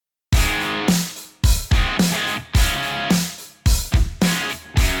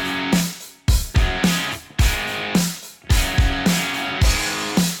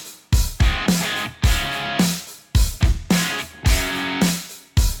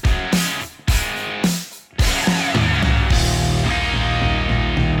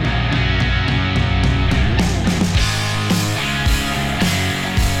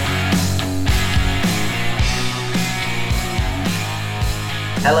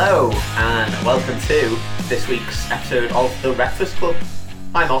Hello, and welcome to this week's episode of The Breakfast Club.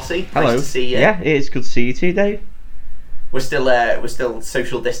 Hi, Mossy. Hello. Nice to see you. Yeah, it is good to see you too, Dave. We're still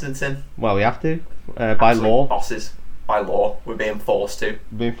social distancing. Well, we have to, by Absolute law. Bosses. By law, we're being forced to.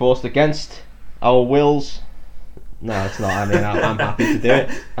 We've been forced against our wills. No, it's not. I mean, I'm happy to do it.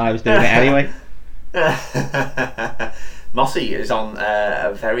 I was doing it anyway. Mossy is on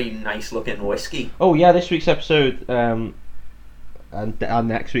a very nice looking whiskey. Oh yeah, this week's episode, and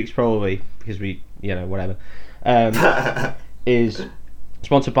next week's probably, because we, whatever, is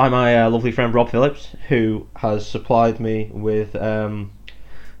sponsored by my lovely friend Rob Phillips, who has supplied me with some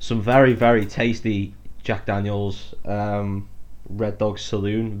very, very tasty Jack Daniel's Red Dog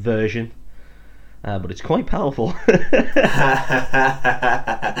Saloon version. But it's quite powerful.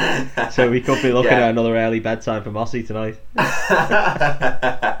 So we could be looking at another early bedtime for Mossy tonight.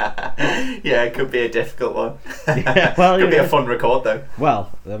 Yeah, it could be a difficult one. Yeah, well, could be a fun record though.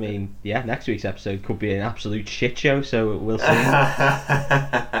 Well, I mean, yeah, next week's episode could be an absolute shit show, so we'll see.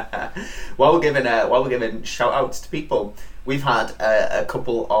 While we're giving shout outs to people, we've had a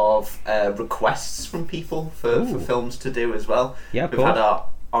couple of requests from people for films to do as well. Yeah, of we've course. had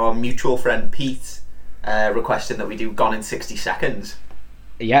our mutual friend Pete requesting that we do Gone in 60 Seconds.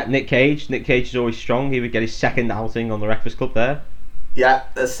 Yeah, Nick Cage. Nick Cage is always strong. He would get his second outing on the Breakfast Club there. Yeah,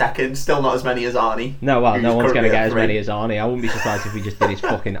 the second. Still not as many as Arnie. No, well, no one's going to get as 3. many as Arnie. I wouldn't be surprised if we just did his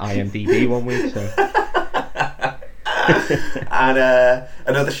fucking IMDb one week. So. And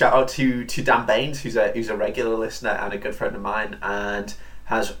another shout out to Dan Baines, who's a regular listener and a good friend of mine, and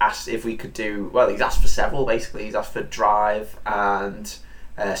has asked if we could do. Well, he's asked for several. Basically, he's asked for Drive and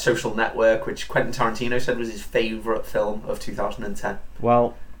Social Network, which Quentin Tarantino said was his favourite film of 2010.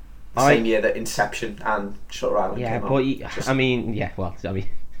 Well, same year that Inception and Shutter Island came out.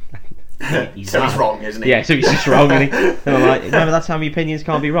 He's So he's wrong, isn't he? Yeah, so he's just wrong, isn't he? Remember that time your opinions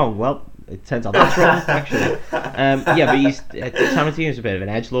can't be wrong? Well, it turns out that's wrong, actually. Yeah, but Tarantino's a bit of an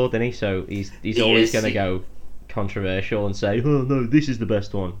edgelord, isn't he? So he's always going to go controversial and say, oh no, this is the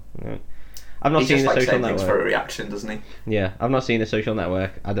best one. I've not seen The Social Network. Things for a reaction, doesn't he? Yeah, I've not seen The Social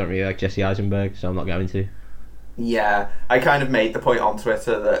Network. I don't really like Jesse Eisenberg, so I'm not going to. Yeah, I kind of made the point on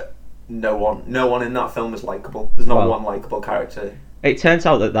Twitter that no one in that film is likeable. There's not one likeable character. It turns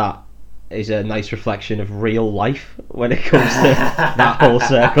out that is a nice reflection of real life when it comes to that whole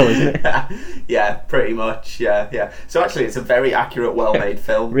circle, isn't it? Yeah, pretty much. Yeah. So actually, it's a very accurate, well-made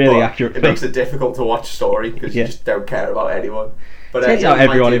film. Really but accurate. It makes a difficult to watch story because you just don't care about anyone. But turns out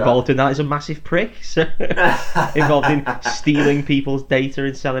everyone involved in that is a massive prick. So involved in stealing people's data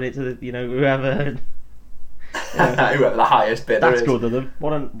and selling it to the whoever. Whoever the highest bidder That's is. good of them.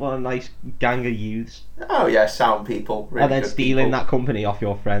 What a nice gang of youths. Oh yeah, sound people. Really and then good stealing people. that company off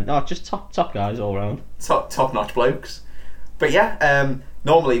your friend. Oh, just top guys all round. Top notch blokes. But yeah,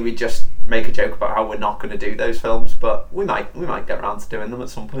 normally we just make a joke about how we're not going to do those films, but we might get around to doing them at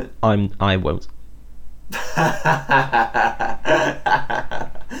some point. I won't.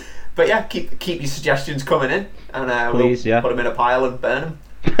 But yeah, keep your suggestions coming in, and Please, we'll put them in a pile and burn them.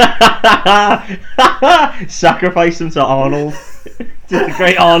 Sacrifice them to Arnold. To the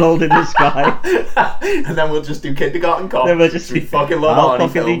great Arnold in the sky. And then we'll just do Kindergarten Cop. Then we'll just we fucking love I'll Arnie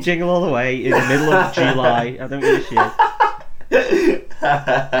fucking films. do Jingle All the Way in the middle of July. I don't give a shit.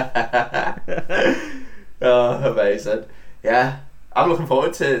 Oh, amazing. Yeah, I'm looking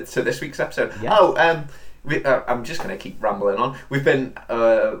forward to this week's episode. Yeah. I'm just going to keep rambling on. We've been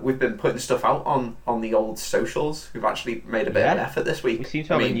putting stuff out on the old socials. We've actually made a bit of an effort this week. We seem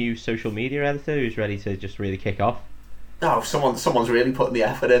to have a new social media editor who's ready to just really kick off. Oh, someone's really putting the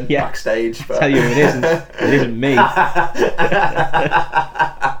effort in backstage. But... I tell you, it isn't. It isn't me.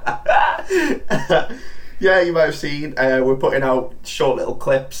 Yeah, you might have seen. We're putting out short little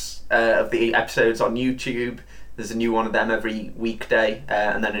clips of the episodes on YouTube. There's a new one of them every weekday,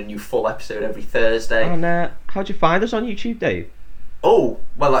 and then a new full episode every Thursday. And how'd you find us on YouTube, Dave? Oh,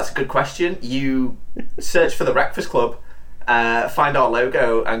 well, that's a good question. You search for The Breakfast Club, find our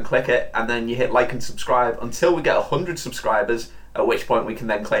logo and click it, and then you hit like and subscribe until we get 100 subscribers, at which point we can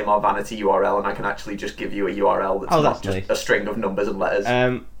then claim our vanity URL, and I can actually just give you a URL that's not just a string of numbers and letters.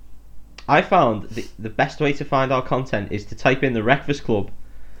 I found the best way to find our content is to type in The Breakfast Club,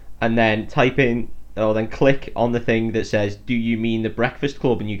 and then then click on the thing that says, do you mean The Breakfast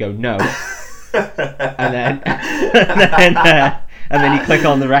Club? And you go, no. and then you click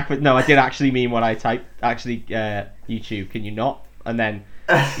on the breakfast. No, I did actually mean what I typed. Actually, YouTube, can you not? And then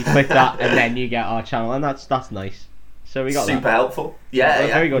you click that, and then you get our channel, and that's nice. So we got super helpful. Yeah,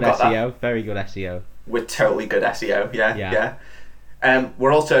 very good SEO. That. Very good SEO. With totally good SEO. Yeah.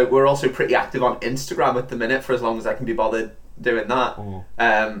 We're also pretty active on Instagram at the minute, for as long as I can be bothered doing that.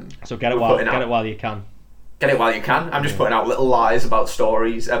 So get it we're while putting out- while you can. Get it while you can. I'm just putting out little lies about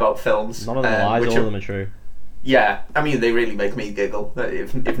stories, about films. None of them lies, all of them are true. Yeah, I mean, they really make me giggle,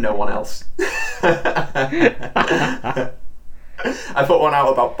 if no one else. I put one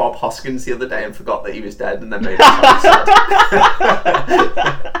out about Bob Hoskins the other day and forgot that he was dead, and then made it sad.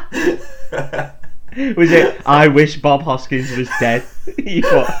 Was it, I wish Bob Hoskins was dead? You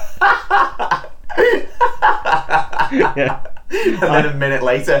thought... Yeah. And then a minute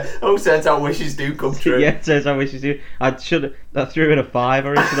later, turns out wishes do come true. Yeah, turns out wishes do. I threw in a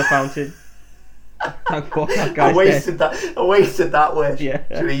 $5 into the fountain. Thank fuck that guy's I wasted that wish. Yeah.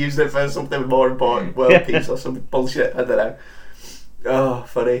 Should have used it for something more important, world peace or some bullshit. I don't know. Oh,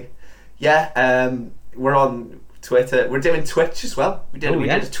 funny. Yeah, we're on Twitter. We're doing Twitch as well. We did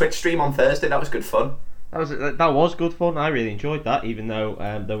a Twitch stream on Thursday. That was good fun. That was good fun. I really enjoyed that, even though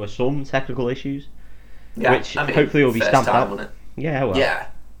there were some technical issues, which hopefully will be stamped out. Yeah, well. Yeah.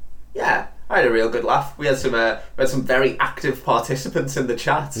 I had a real good laugh. We had some very active participants in the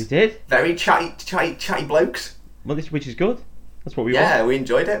chat. We did. Very chatty blokes. Well, which is good. That's what we want. Yeah, we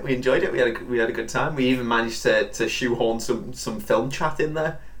enjoyed it. We had a good time. We even managed to shoehorn some film chat in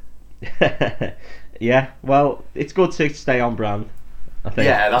there. Yeah, well, it's good to stay on brand, I think.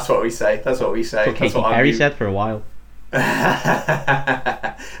 Yeah, that's what we say. That's what Katy Perry said for a while.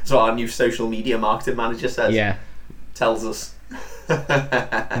 That's what our new social media marketing manager says. Yeah. Tells us.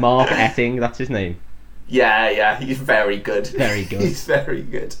 Mark Etting, that's his name. Yeah, he's very good. Very good. He's very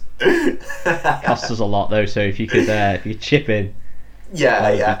good. Costs us a lot though, so if you could chip in.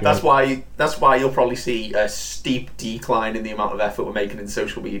 Yeah. That's why you'll probably see a steep decline in the amount of effort we're making in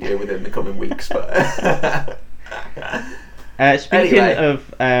social media within the coming weeks. But speaking of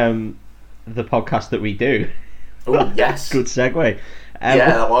the podcast that we do. Oh yes. Good segue.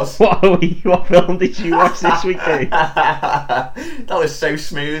 That was. What film did you watch this week, Dave? That was so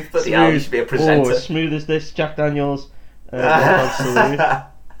smooth, but you should be a presenter. Smooth as this, Jack Daniels. The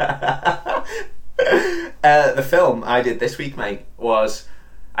film I did this week, mate, was,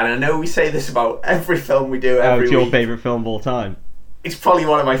 and I know we say this about every film we do every week. It's your week. favourite film of all time. It's probably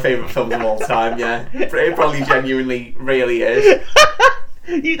one of my favourite films of all time, yeah. It probably genuinely really is.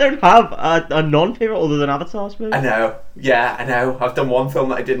 You don't have a non-favourite other than Avatar, I suppose? I know. I've done one film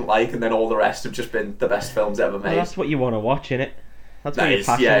that I didn't like, and then all the rest have just been the best films ever made. Well, that's what you want to watch, innit? That's what your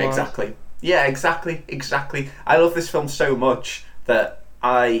passion exactly. Yeah, exactly. I love this film so much that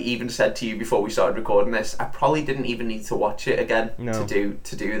I even said to you before we started recording this, I probably didn't even need to watch it again to do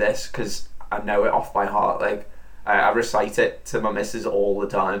this, because I know it off by heart. Like, I recite it to my missus all the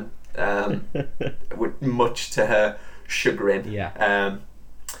time, much to her chagrin. Yeah.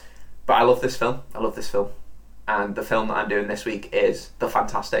 But I love this film. And the film that I'm doing this week is the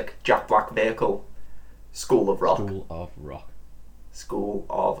fantastic Jack Black vehicle, School of Rock. School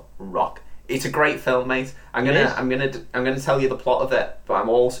of Rock. It's a great film, mate. I'm gonna tell you the plot of it, but I'm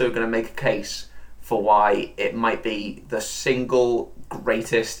also gonna make a case for why it might be the single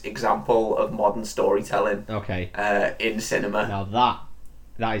greatest example of modern storytelling. Okay. In cinema. Now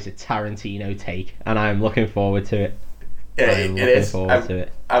that is a Tarantino take, and I'm looking forward to it. It is.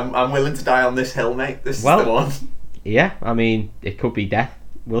 I'm willing to die on this hill, mate. This is the one. Yeah, I mean, it could be death.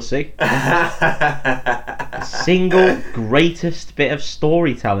 We'll see. The single greatest bit of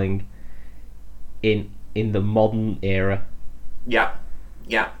storytelling in the modern era. Yeah.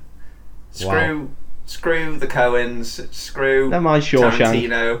 Screw the Coens. Screw Never mind Shawshank.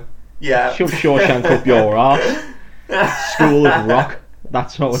 Tarantino. Yeah. Shove Shawshank up your arse. School of Rock.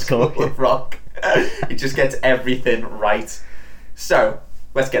 That's what we're talking. School of Rock. It just gets everything right. So,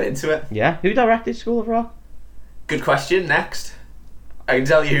 let's get into it. Yeah. Who directed School of Rock? Good question. Next. I can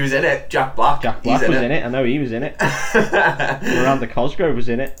tell you who's in it. Jack Black. Jack Black was in it. I know he was in it. Miranda Cosgrove was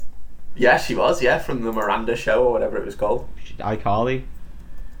in it. Yeah, she was, from the Miranda show or whatever it was called. iCarly.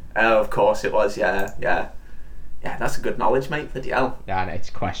 Oh, of course it was, yeah. Yeah, that's a good knowledge, mate, for DL. Yeah, it's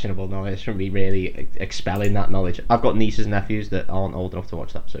questionable knowledge. I shouldn't be really expelling that knowledge. I've got nieces and nephews that aren't old enough to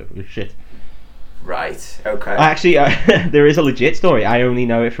watch that, so shit. Right, okay. Actually, there is a legit story. I only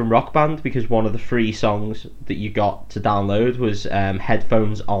know it from Rock Band because one of the free songs that you got to download was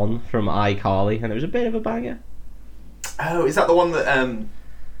Headphones On from iCarly, and it was a bit of a banger. Oh, is that the one that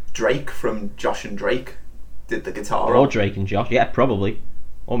Drake from Josh and Drake did the guitar or on? Drake and Josh, yeah, probably.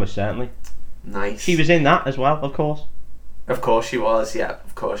 Almost certainly. Nice. She was in that as well, of course. Of course she was, yeah,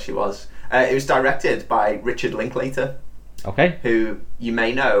 of course she was. It was directed by Richard Linklater. Okay. Who you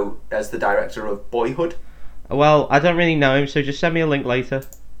may know as the director of Boyhood. Well, I don't really know him, so just send me a link later.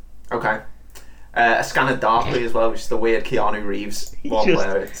 Okay. A Scanner Darkly as well, which is the weird Keanu Reeves one just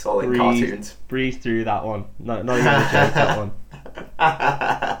where it's all in cartoons. Breeze through that one. Not even a joke, that one.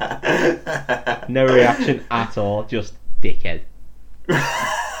 No reaction at all, just dickhead.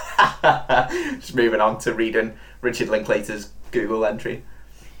 Just moving on to reading Richard Linklater's Google entry.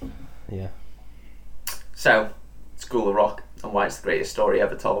 Yeah. So, School of Rock and why it's the greatest story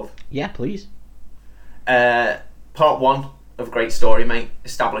ever told. Yeah, please. Part 1 of a great story, mate.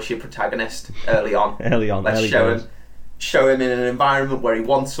 Establish your protagonist early on. Let's show him in an environment where he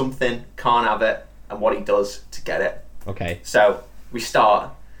wants something, can't have it, and what he does to get it. Okay. So, we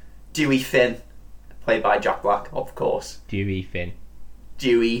start. Dewey Finn, played by Jack Black, of course. Dewey Finn.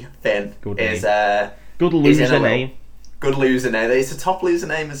 Dewey Finn Good is good loser name. Good loser name. It's a top loser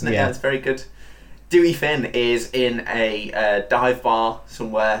name, isn't it? Yeah. Yeah, it's very good. Dewey Finn is in a dive bar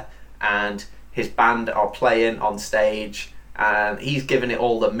somewhere, and his band are playing on stage, and he's giving it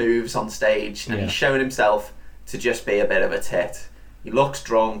all the moves on stage, and he's showing himself to just be a bit of a tit. He looks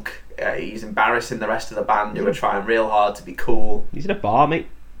drunk. He's embarrassing the rest of the band who are trying real hard to be cool. He's in a bar, mate.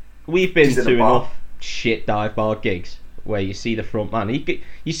 We've been to enough shit dive bar gigs where you see the front man. You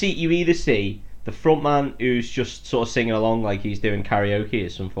either see the front man who's just sort of singing along like he's doing karaoke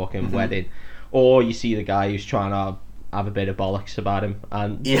at some fucking wedding, or you see the guy who's trying to have a bit of bollocks about him,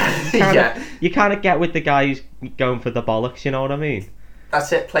 and you kind of get with the guy who's going for the bollocks. You know what I mean?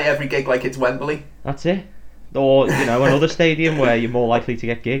 That's it. Play every gig like it's Wembley. That's it. Or another stadium where you're more likely to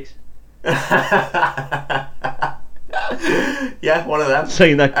get gigs. Yeah, one of them.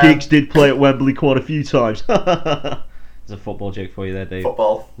 Saying that gigs did play at Wembley quite a few times. There's a football joke for you there, Dave.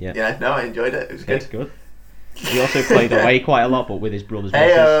 Football. Yeah. No, I enjoyed it. It was good. Good. He also played away quite a lot, but with his brothers.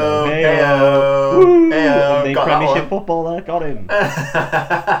 Heyo, The Premiership football there, got him.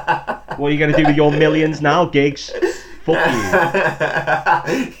 What are you going to do with your millions now, Giggs? Fuck you.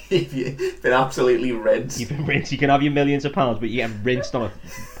 You've been absolutely rinsed. You've been rinsed. You can have your millions of pounds, but you get rinsed on a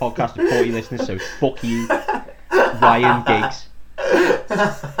podcast with 40 listeners, so fuck you, Ryan Giggs.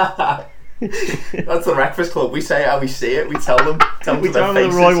 That's the Breakfast Club. We say it how we see it. We tell them. We tell them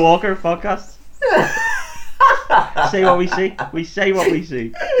the Roy Walker podcast. Say what we see. We say what we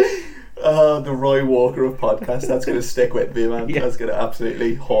see. The Roy Walker of podcasts. That's going to stick with me, man. Yeah. That's going to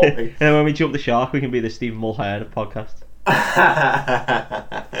absolutely haunt me. And when we jump the shark, we can be the Stephen Mulhern of podcasts.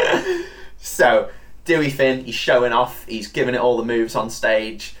 So, Dewey Finn, he's showing off. He's giving it all the moves on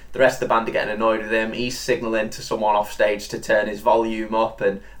stage. The rest of the band are getting annoyed with him. He's signalling to someone off stage to turn his volume up,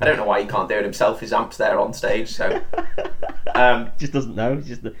 and I don't know why he can't do it himself. His amp's there on stage, so just doesn't know.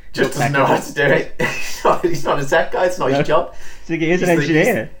 Just doesn't know how to do it. He's not a tech guy. It's not his job. So he is an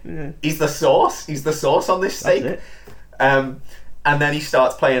engineer. He's the sauce. He's the sauce on this steak. And then he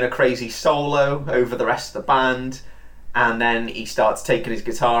starts playing a crazy solo over the rest of the band. And then he starts taking his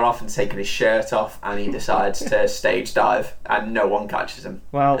guitar off and taking his shirt off, and he decides to stage dive, and no one catches him.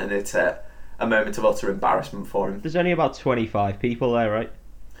 Well, and it's a moment of utter embarrassment for him. There's only about 25 people there, right?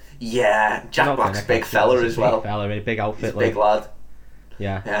 Yeah, Jack Black's a big fella as well. Big fella in a big outfit. He's a big lad.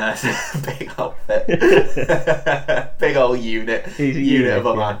 Yeah, big outfit. Big old unit. He's a unit of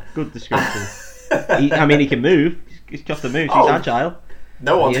a man. Good description. He can move. He's got the moves. He's agile.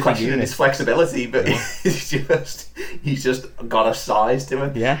 No one's questioning his flexibility, but he's just got a size to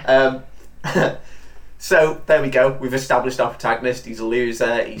him. Yeah. So there we go. We've established our protagonist. He's a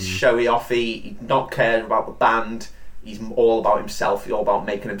loser. He's showy-offy. He's not caring about the band. He's all about himself. He's all about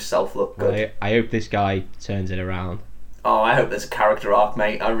making himself look good. Well, I hope this guy turns it around. Oh, I hope there's a character arc,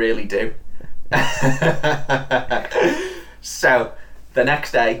 mate. I really do. So the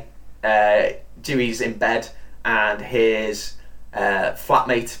next day, Dewey's in bed, and his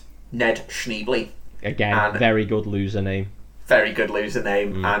flatmate Ned Schneebly. Again, very good loser name. Very good loser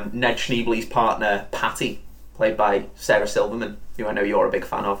name. And Ned Schneebly's partner, Patty, played by Sarah Silverman, who I know you're a big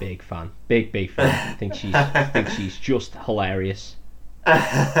fan of. Big fan. Big fan. I think she's just hilarious.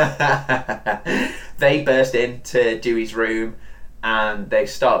 They burst into Dewey's room and they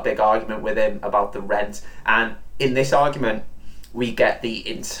start a big argument with him about the rent. And in this argument, we get the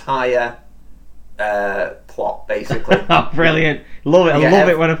entire plot, basically. Oh, brilliant. Love it. I love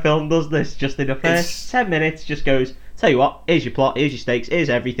it when a film does this. Just in the first 10 minutes, just goes, tell you what, here's your plot, here's your stakes, here's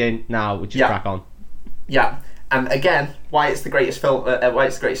everything. Now we'll just crack on. Yeah. And again, why it's the greatest film, why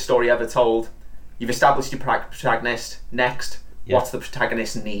it's the greatest story ever told. You've established your protagonist. Next, what's the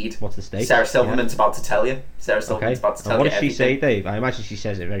protagonist need? What's the stake? Sarah Silverman's about to tell you. Sarah Silverman's about to tell you. What does she say, Dave? I imagine she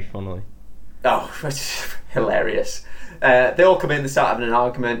says it very funnily. Oh, hilarious. They all come in, they start having an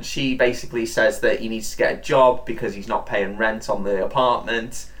argument. She basically says that he needs to get a job because he's not paying rent on the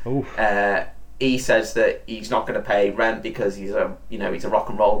apartment. he says that he's not going to pay rent because he's a rock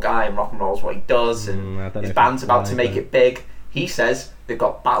and roll guy, and rock and roll's what he does, and his band's about to make it big. He says they've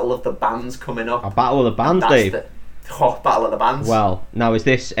got Battle of the Bands coming up. A Battle of the Bands, Dave? Battle of the Bands. Well, now is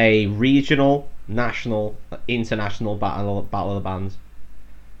this a regional, national, international battle of the bands?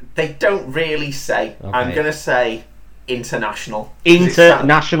 They don't really say. Okay. I'm going to say international.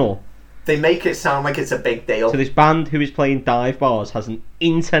 International. They make it sound like it's a big deal. So this band who is playing dive bars has an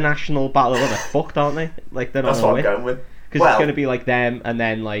international battle. They're fucked, aren't they? Like they're not. That's what I'm going with. Because it's going to be like them, and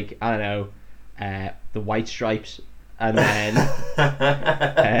then like I don't know, the White Stripes, and then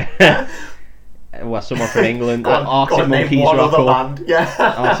someone from England. Arctic Monkeys rock up. Yeah.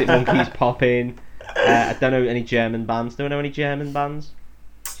 Arctic Monkeys pop in. I don't know any German bands. Do you know any German bands?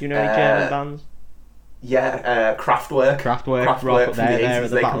 Do you know any German bands? Yeah, Kraftwerk rock up there at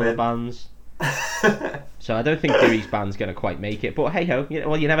the Battle of the Bands. So I don't think Dewey's band's going to quite make it, but hey ho,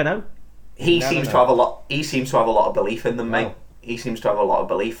 well you never know. He seems to have a lot of belief in them, mate. He seems to have a lot of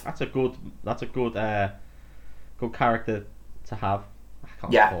belief. That's a good character to have. I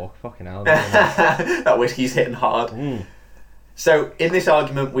can't talk. Fucking hell. That whiskey's hitting hard. So in this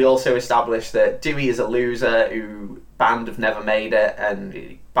argument, we also established that Dewey is a loser who band have never made it,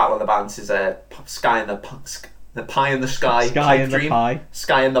 and Battle of the Bands is a pie in the sky pipe dream.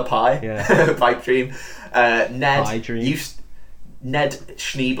 Sky in the pie. Yeah. Pipe dream. Ned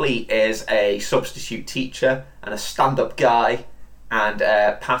Schneebly is a substitute teacher and a stand-up guy, and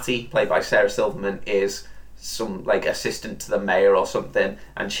Patty, played by Sarah Silverman, is some like assistant to the mayor or something,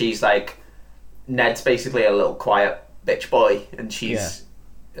 and she's like, Ned's basically a little quiet bitch boy, and she's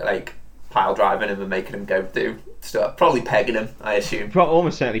like pile driving him and making him go do stuff, probably pegging him, I assume.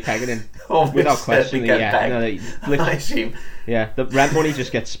 Almost certainly pegging him. Without question. I assume. Yeah, the rent money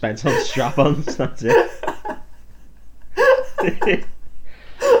just gets spent on strap-ons. That's it.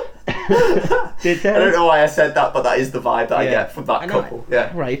 I don't know why I said that, but that is the vibe that I get from that couple.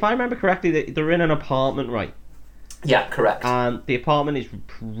 Yeah. Right, if I remember correctly, they're in an apartment, right? Yeah, correct. And the apartment is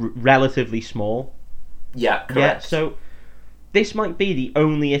relatively small. Yeah, correct. Yeah, so this might be the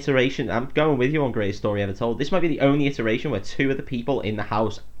only iteration. I'm going with you on Greatest Story Ever Told. This might be the only iteration where two of the people in the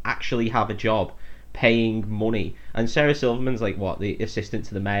house actually have a job, paying money. And Sarah Silverman's like the assistant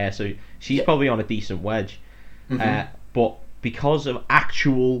to the mayor, so she's probably on a decent wedge. But because of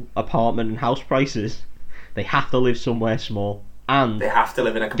actual apartment and house prices, they have to live somewhere small, and they have to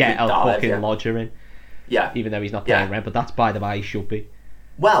live in a complete get a fucking lodger in. Yeah, even though he's not paying rent, but that's by the by, he should be.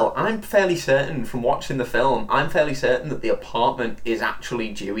 Well, I'm fairly certain from watching the film, that the apartment is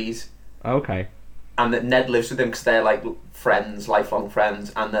actually Dewey's. Okay. And that Ned lives with him because they're like friends, lifelong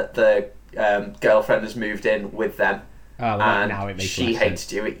friends, and that the girlfriend has moved in with them. Oh, well, and now it makes she hates sense.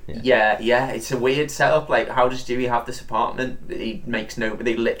 Dewey. Yeah, it's a weird setup. Like, how does Dewey have this apartment? He makes no.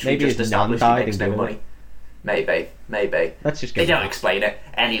 They literally just established he makes no money. Maybe. Let's just go. They don't explain it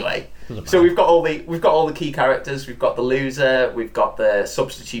anyway. So we've got all the key characters. We've got the loser. We've got the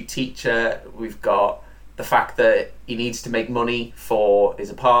substitute teacher. We've got the fact that he needs to make money for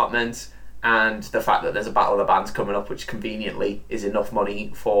his apartment, and the fact that there's a Battle of the Bands coming up, which conveniently is enough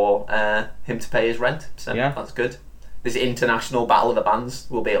money for him to pay his rent. So that's good. This international Battle of the Bands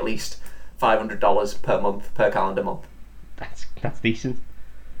will be at least $500 per month, per calendar month. That's decent.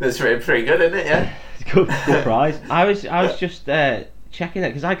 That's pretty good, isn't it? Yeah. Good prize. I was just checking that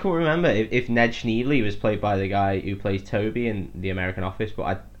because I couldn't remember if Ned Schneebly was played by the guy who plays Toby in The American Office,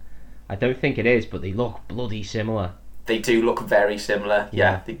 but I don't think it is. But they look bloody similar. They do look very similar.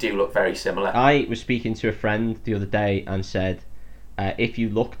 Yeah, they do look very similar. I was speaking to a friend the other day and said, if you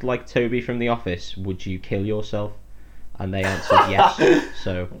looked like Toby from The Office, would you kill yourself? And they answered yes.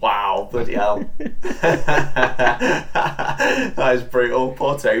 So wow, bloody hell. That is brutal.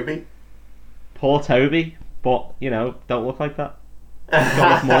 Poor Toby, but don't look like that.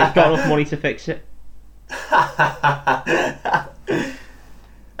 Got enough money to fix it.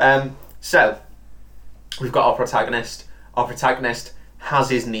 So we've got our protagonist. Our protagonist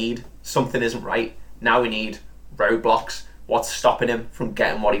has his need. Something isn't right. Now we need roadblocks. What's stopping him from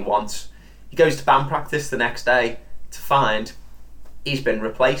getting what he wants? He goes to band practice the next day to find he's been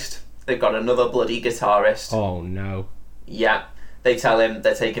replaced. They've got another bloody guitarist. Oh no. Yeah. They tell him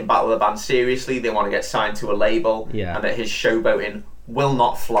they're taking Battle of the Bands seriously, they want to get signed to a label, and that his showboating will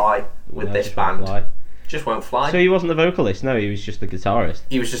not fly with this band. Just won't fly. So he wasn't the vocalist, no, he was just the guitarist.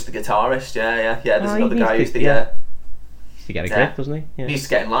 He was just the guitarist, yeah. There's another guy who's the... He needs to get a grip, doesn't he? Yeah. He needs to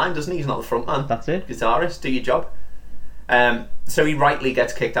get in line, doesn't he? He's not the front man. That's it. Guitarist, do your job. So he rightly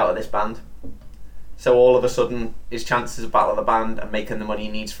gets kicked out of this band. So all of a sudden, his chances of Battle of the Band and making the money he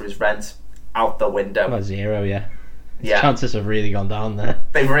needs for his rent out the window. About zero, yeah. Yeah. Chances have really gone down there.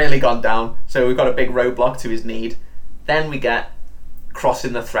 They've really gone down. So we've got a big roadblock to his need. Then we get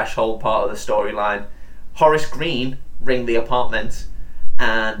crossing the threshold part of the storyline. Horace Green ring the apartment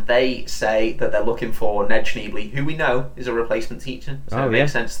and they say that they're looking for Ned Schneebly, who we know is a replacement teacher. So it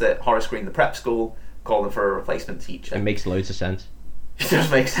makes sense that Horace Green, the prep school, call them for a replacement teacher. It makes loads of sense. It does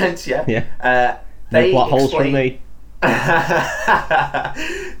make sense, yeah. Yeah. They plot holes from me.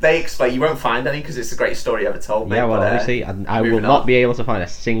 They explain. You won't find any because it's the greatest story ever told. Mate, yeah, well, obviously, I will not be able to find a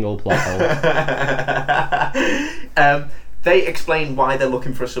single plot hole. They explain why they're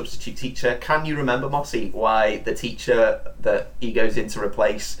looking for a substitute teacher. Can you remember, Mossy, why the teacher that he goes in to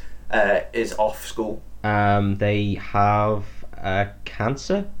replace is off school? They have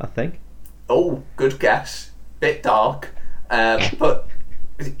cancer, I think. Oh, good guess. Bit dark, but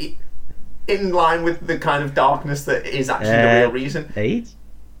in line with the kind of darkness that is actually the real reason. AIDS?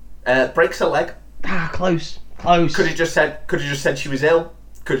 Breaks her leg. Close. Could have just said she was ill.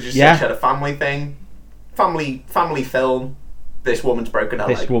 Could have just said she had a family thing. Family film. This woman's broken her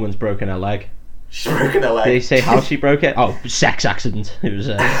leg. This woman's broken her leg. She's broken her leg. Did they say how she broke it? Oh, sex accident. It was.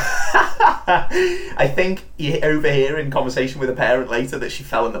 I think you overhear in conversation with a parent later that she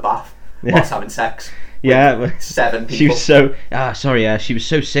fell in the bath whilst having sex. Yeah, 7 people. She was so she was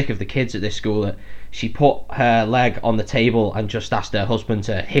so sick of the kids at this school that she put her leg on the table and just asked her husband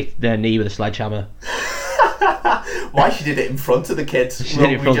to hit their knee with a sledgehammer. Why she did it in front of the kids? She did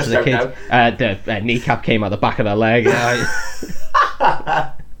it in front of the kids. The kneecap came out the back of their leg.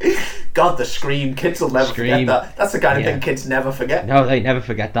 God, the scream. Kids will never forget that. That's the kind of thing kids never forget. No, they never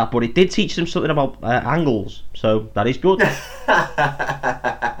forget that. But it did teach them something about angles, so that is good.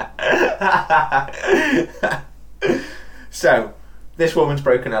 So, this woman's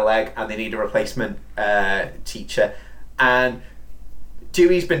broken her leg and they need a replacement teacher. And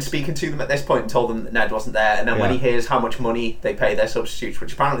Dewey's been speaking to them at this point and told them that Ned wasn't there. And then when he hears how much money they pay their substitutes,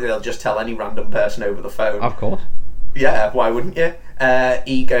 which apparently they'll just tell any random person over the phone. Of course. Yeah, why wouldn't you?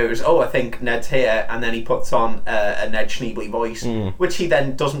 He goes, I think Ned's here, and then he puts on a Ned Schneebly voice, which he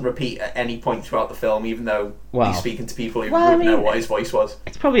then doesn't repeat at any point throughout the film, even though he's speaking to people who wouldn't know what his voice was.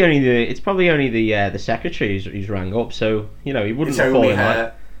 It's probably only the secretary who's rang up, so he wouldn't have fallen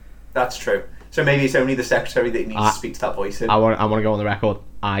out. That's true. So maybe it's only the secretary that needs to speak to that voice in. I want to go on the record.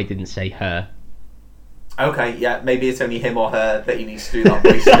 I didn't say her. Okay, yeah, maybe it's only him or her that he needs to do that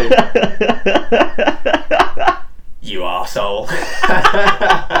voice to. You arsehole.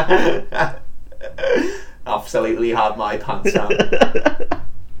 Absolutely had my pants down.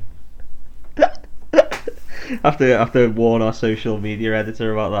 Have to warn our social media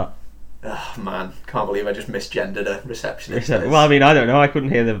editor about that. Oh man, can't believe I just misgendered a receptionist. Well, I mean, I don't know. I couldn't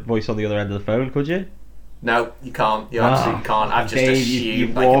hear the voice on the other end of the phone, could you? No, you can't. You absolutely can't. I've just assumed.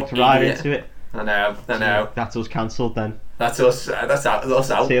 You walked right into it. I know. That's us cancelled then. That's us. That's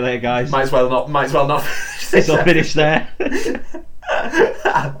out. See you later, guys. Might as well not. It's all finished there.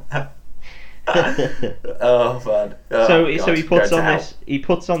 Oh man. So he puts on this. He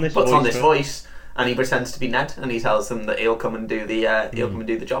puts on this voice, and he pretends to be Ned, and he tells them that he'll come and do the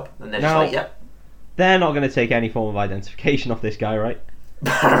job, and they're just like, "Yep." They're not going to take any form of identification off this guy, right?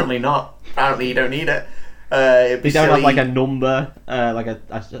 Apparently not. Apparently you don't need it. They don't have like a number, like a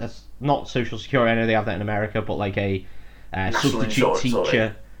not social security. I know they have that in America, but like a substitute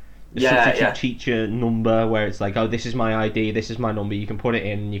teacher. Teacher number where it's like, oh, this is my ID, this is my number, you can put it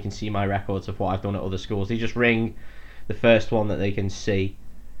in and you can see my records of what I've done at other schools. They just ring the first one that they can see.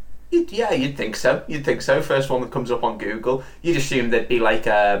 You'd think so. First one that comes up on Google. You'd assume there'd be like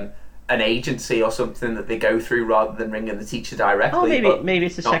an agency or something that they go through rather than ringing the teacher directly. Oh, maybe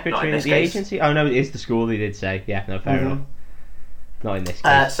it's the secretary of the agency. Oh no, it is the school, they did say. Yeah, no, fair enough. Not in this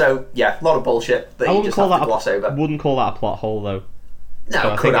case. So yeah, a lot of bullshit that you just have to gloss over. Wouldn't call that a plot hole though. No,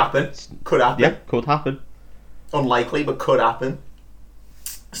 so could happen. Yeah, could happen. Unlikely, but could happen.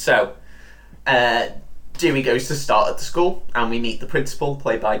 So, Dewey goes to start at the school, and we meet the principal,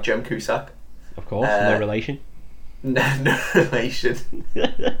 played by Joan Cusack. Of course, no relation. No relation.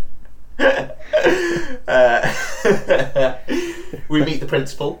 We meet the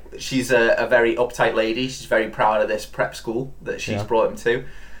principal. She's a very uptight lady. She's very proud of this prep school that she's brought him to.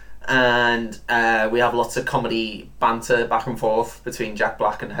 And we have lots of comedy banter back and forth between Jack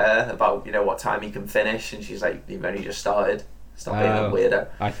Black and her about what time he can finish, and she's like, "You've only just started. Stop being a weirdo."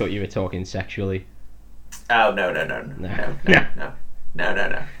 I thought you were talking sexually. Oh no, not like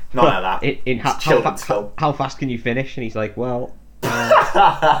that. How fast can you finish? And he's like, "Well,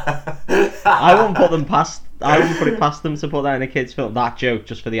 I won't put it past them to put that in a kids' film. That joke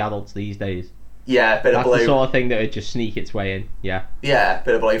just for the adults these days." Yeah, bit of That's blue. the sort of thing that would just sneak its way in. Yeah. Yeah,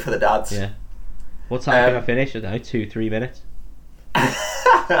 bit of blue for the dads. Yeah. What time can I finish? I don't know, 2-3 minutes. At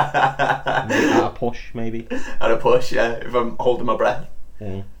a push, maybe. At a push, yeah. If I'm holding my breath.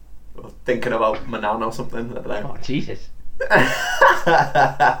 Mm. Or thinking about my nan or something. I don't know. Oh, Jesus.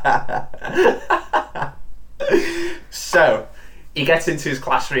 So, he gets into his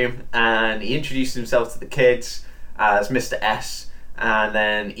classroom and he introduces himself to the kids as Mr. S. And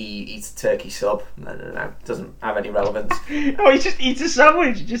then he eats a turkey sub. I don't know. Doesn't have any relevance. Oh, he just eats a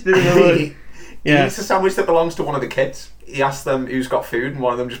sandwich. He just didn't know. He eats a sandwich that belongs to one of the kids. He asks them who's got food, and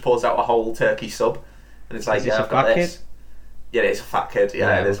one of them just pulls out a whole turkey sub. And it's like, yeah, I've got this. Kid? Yeah, it's a fat kid.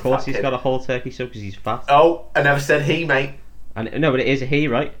 Yeah, it is. Of course, he's got a whole turkey sub because he's fat. Oh, I never said he, mate. No, but it is a he,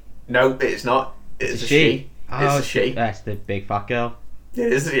 right? No, it's not. It's a she. Oh, it's a she. That's the big fat girl.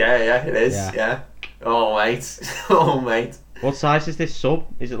 It is. Yeah, it is. Yeah. Oh, mate. Oh, mate. What size is this sub?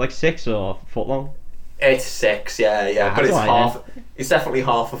 Is it like 6 or foot long? It's 6, yeah. But it's half. Then. It's definitely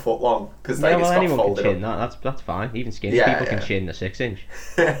half a foot long because it's got anyone folded can chin up. That's fine. Even skinny people can chin a 6-inch.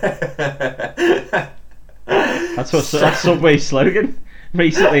 That's Subway's slogan.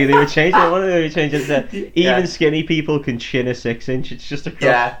 Recently they were changing. What they were changing to even skinny people can chin a 6-inch. It's just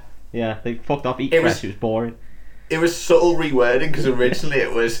a yeah. They fucked off. Eat fresh. It was boring. It was subtle rewording because originally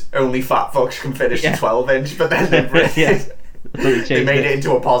it was only fat fucks can finish a 12-inch, but then they made it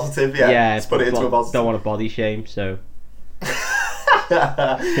into a positive. Yeah, let's put it into a positive. Don't want to body shame, so.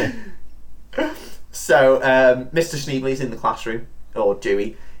 So, Mr. Schneebly's in the classroom, or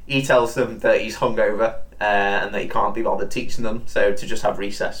Dewey. He tells them that he's hungover and that he can't be bothered teaching them, so to just have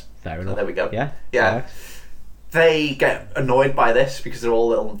recess. Fair enough. So there we go. Yeah. They get annoyed by this because they're all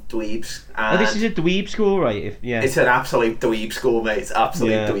little dweebs. And this is a dweeb school, right? It's an absolute dweeb school, mate. It's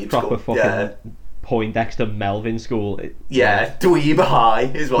absolute dweeb proper school. Fucking Poindexter Melvin school. Dweeb high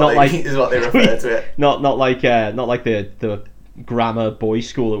is what they refer to it. Not like the grammar boys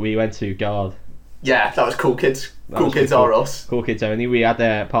school that we went to. God. Yeah, that was Cool Kids. Cool Kids are us. Cool Kids only. We had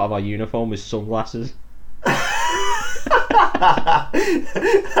part of our uniform was sunglasses. As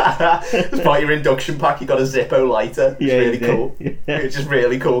part of your induction pack, you got a Zippo lighter. It's really cool. Yeah. It's just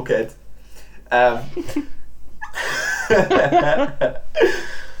really cool, kid.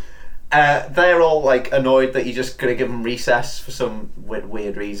 They're all like annoyed that you're just gonna give them recess for some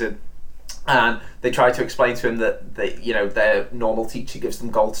weird reason, and they try to explain to him that their normal teacher gives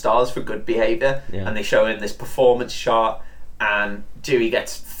them gold stars for good behaviour, and they show him this performance chart, and Dewey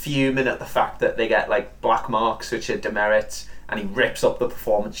gets fuming at the fact that they get like black marks, which are demerits, and he rips up the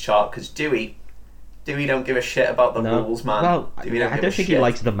performance chart because Dewey don't give a shit about the rules, man. Well, I don't think he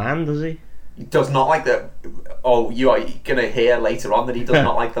likes the man, does he? He does not like the. Oh, you are gonna hear later on that he does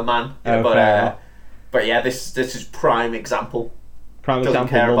not like the man. But yeah, this is prime example. Doesn't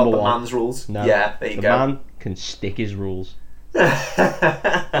care about the man's rules. No. Yeah, there you go. The man can stick his rules.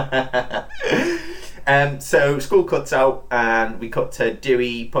 So school cuts out, and we cut to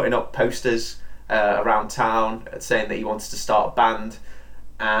Dewey putting up posters around town saying that he wants to start a band,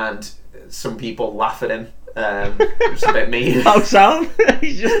 and some people laugh at him. It's a bit mean. How sound?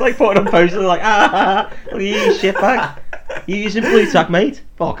 He's just like putting up posters like, look at you shitbag. You using Blue Tack, mate?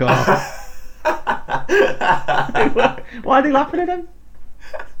 Fuck off. Why are they laughing at him?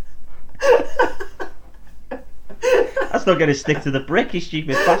 That's not going to stick to the brick, you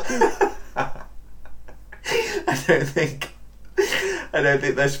stupid bastard. I don't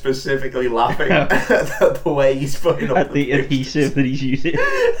think they're specifically laughing at the way he's putting up at the adhesive that he's using.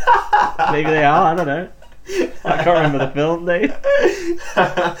 Maybe they are, I don't know. I can't remember the film, Dave.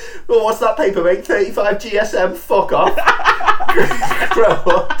 Well, what's that paper, mate? 35 GSM? Fuck off. Grow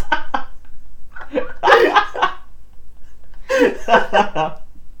up.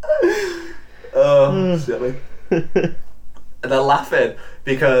 Oh, silly. And they're laughing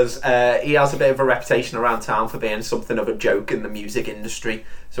because he has a bit of a reputation around town for being something of a joke in the music industry.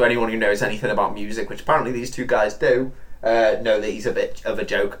 So anyone who knows anything about music, which apparently these two guys do, know that he's a bit of a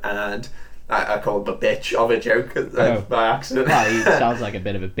joke, and I call him a bitch of a joke by accident. Well, he sounds like a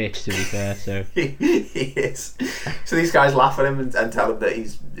bit of a bitch, to be fair. So he is. So these guys laugh at him and tell him that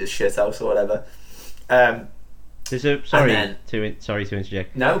he's a shithouse or whatever. Sorry to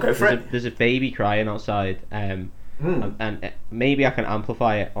interject. No, go for it. There's a baby crying outside, and maybe I can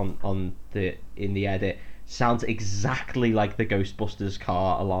amplify it in the edit. Sounds exactly like the Ghostbusters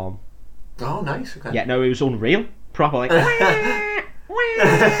car alarm. Oh, nice. Okay. Yeah, no, it was unreal. Proper like.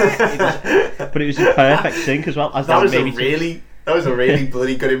 But it was in perfect sync as well. That was a really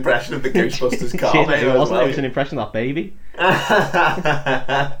bloody good impression of the Ghostbusters car. It wasn't. Well. It was an impression of that baby.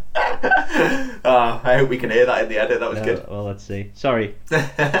 I hope we can hear that in the edit. That was good. Well, let's see. Sorry.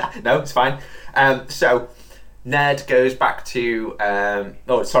 No, it's fine. So Ned goes back to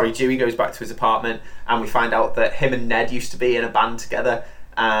Dewey goes back to his apartment, and we find out that him and Ned used to be in a band together,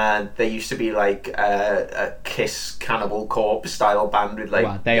 and they used to be like a Kiss Cannibal Corpse style band with like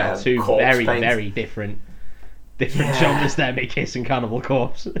Well, they are two corpse very, paint. very different genres there, make Kiss and Cannibal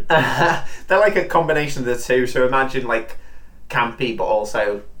Corpse. They're like a combination of the two, so imagine like campy but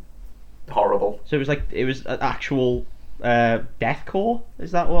also horrible. So it was an actual deathcore?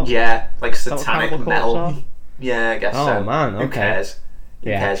 Is that what? Yeah, like that what satanic Cannibal Corpse metal. are? Yeah, I guess Oh, so. man, Who okay. cares? Who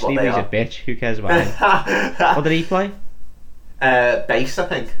Yeah, cares what Stevie's they a are? bitch. Who cares about him? What did he play? Bass, I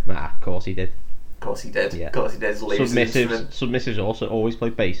think. Nah, of course he did. Of course he did. Yeah. Of course he did. It's Lee's instrument. Submissives also always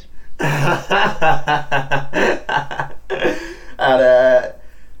play bass. And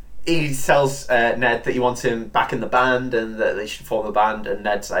he tells Ned that he wants him back in the band and that they should form a band. And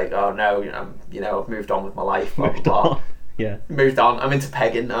Ned's like, "Oh no, I've moved on with my life." Blah, blah, blah. Yeah. Moved on. I'm into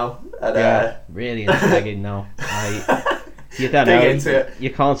pegging now. And, Yeah, really into pegging now. You don't Dig know. into it.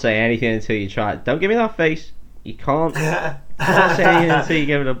 You can't say anything until you try it. Don't give me that face. You can't say anything until you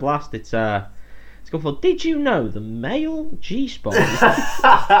give it a blast. It's called for Did you know the male G-spot?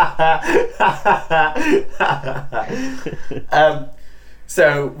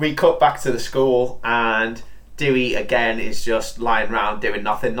 So we cut back to the school, and Dewey again is just lying around doing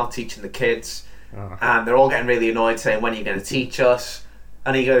nothing, not teaching the kids. Oh. And they're all getting really annoyed, saying, "When are you going to teach us?"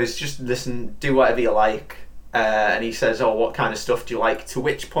 And he goes, "Just listen, do whatever you like." And he says, "Oh, what kind of stuff do you like?" To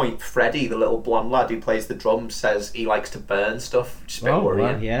which point Freddie, the little blonde lad who plays the drums, says he likes to burn stuff. Which is a bit worrying.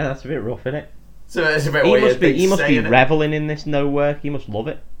 Well, yeah, that's a bit rough, isn't it? So it's a bit He weird. must be thing to say, innit? reveling in this no work. He must love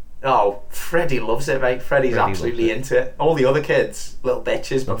it. Oh, Freddie loves it, mate. Freddie's Freddie absolutely loves into it. All the other kids, little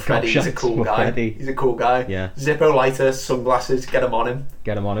bitches, but Oh, Freddie's a gosh, cool well, guy. Freddie. He's a cool guy. Yeah. Zippo lighter, sunglasses, get him on him.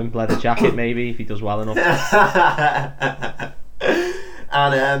 Get him on him. Leather jacket, maybe, if he does well enough.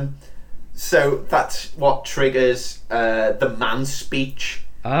 And so that's what triggers the man speech.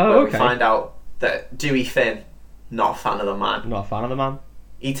 Oh, where okay. we find out that Dewey Finn, not a fan of the man. Not a fan of the man.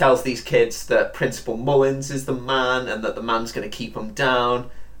 He tells these kids that Principal Mullins is the man and that the man's going to keep them down,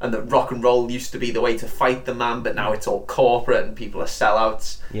 and that rock and roll used to be the way to fight the man, but now it's all corporate and people are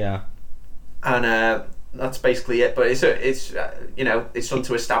sellouts. Yeah. And that's basically it. But it's done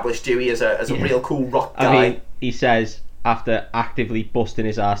to establish Dewey as a Yeah. real cool rock guy. I mean, he says after actively busting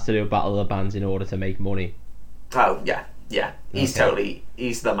his ass to do a battle of the bands in order to make money. Oh yeah. He's Okay.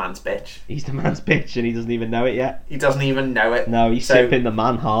 he's the man's bitch. He's the man's bitch and he doesn't even know it yet. He doesn't even know it. No, he's So- simping the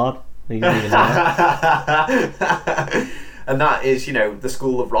man hard. He doesn't even know it. And that is, the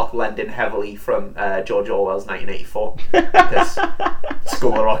School of Rock lending heavily from George Orwell's 1984. Because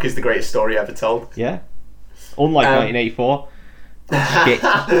School of Rock is the greatest story ever told. Yeah. Unlike 1984. Shit.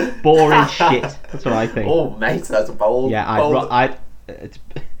 Boring shit. That's what I think. Oh, mate, that's a bold. Yeah, bold.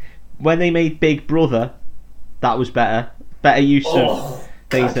 when they made Big Brother, that was better. Better use of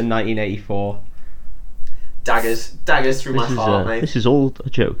things God. than 1984. Daggers through my heart, mate. This is all a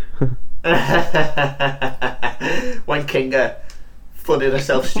joke. When Kinga flooded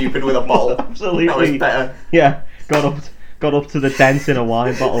herself stupid with a bottle. Absolutely. That was better. Yeah, got up to the dent in a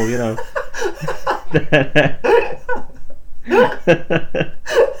wine bottle, you know.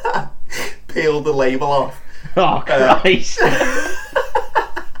 Peeled the label off. Oh Christ!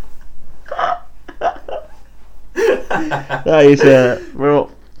 That is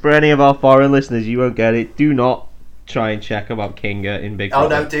for any of our foreign listeners, you won't get it. Do not try and check about Kinga in Big Oh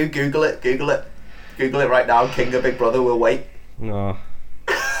Brother. no, do Google it right now. Kinga Big Brother will wait. No.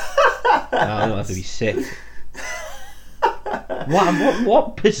 I don't have to be sick.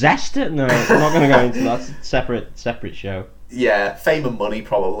 What possessed it? No, I'm not going to go into that. It's a separate show. Yeah, fame and money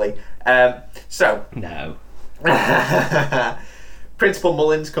probably. So No. Principal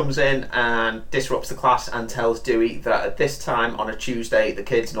Mullins comes in and disrupts the class and tells Dewey that at this time on a Tuesday the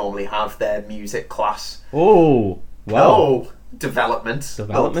kids normally have their music class. Oh, well. Oh, development.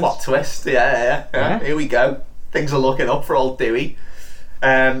 Little plot twist. Yeah. Here we go. Things are looking up for old Dewey.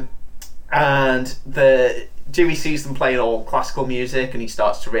 And Dewey sees them playing all classical music and he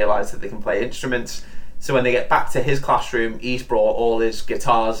starts to realise that they can play instruments. So when they get back to his classroom, he's brought all his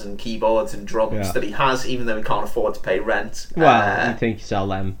guitars and keyboards and drums that he has, even though he can't afford to pay rent. Well, you think you sell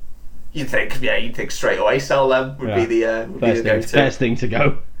them? You'd think straight away sell them would be the go-to. First thing to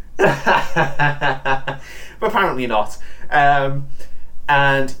go. But apparently not.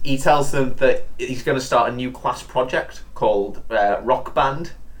 And he tells them that he's going to start a new class project called Rock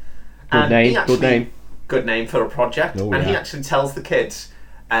Band. Good name. Good name for a project. Oh, and he yeah. actually tells the kids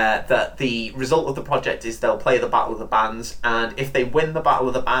that the result of the project is they'll play the Battle of the Bands, and if they win the Battle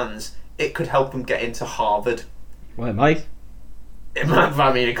of the Bands, it could help them get into Harvard. Well, it might. It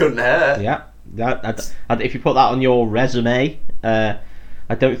couldn't hurt. Yeah. If you put that on your resume, I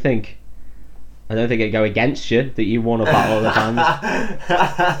don't think it'd go against you that you won a battle of the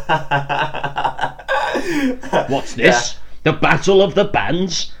bands. What's this? The battle of the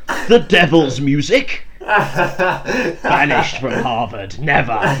bands? The devil's music? Banished from Harvard.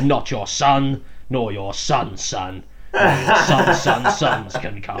 Never. Not your son, nor your son's son. Nor your son's sons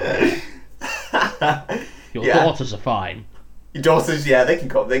can come. Your daughters are fine. Your daughters, yeah, they can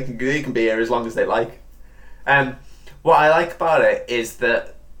come. They can be here as long as they like. What I like about it is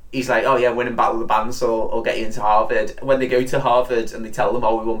that he's like, oh yeah, winning Battle of the Bands will get you into Harvard. When they go to Harvard and they tell them,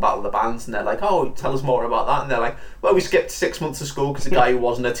 oh, we won Battle of the Bands, and they're like, oh, tell us more about that. And they're like, well, we skipped 6 months of school because a guy who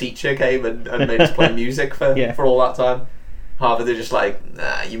wasn't a teacher came and made us play music for all that time. Harvard, they're just like,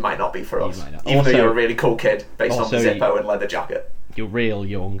 nah, you might not be for us. Even though you're a really cool kid based on the Zippo and leather jacket. You're real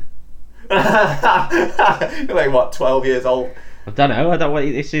young. You're like, what, 12 years old? I don't know.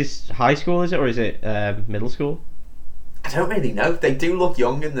 This is high school, is it? Or is it middle school? I don't really know. They do look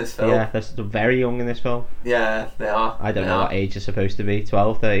young in this film. Yeah, they're very young in this film. Yeah, they are. I don't know what age they're supposed to be.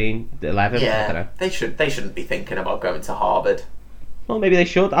 12, 13, 11? Yeah, I don't know. They shouldn't be thinking about going to Harvard. Well, maybe they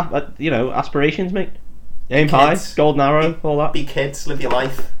should. Aspirations, mate. Aim high, golden arrow, all that. Be kids, live your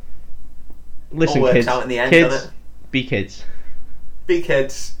life. Listen, all works kids. out in the end, kids, doesn't it? Be kids. Be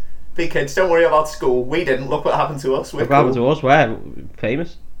kids. Be kids. Don't worry about school. We didn't. Look what happened to us. We're Look what happened to us. We're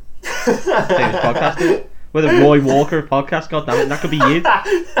famous. Famous podcasters. We're the Roy Walker of podcast. God damn it, that could be you.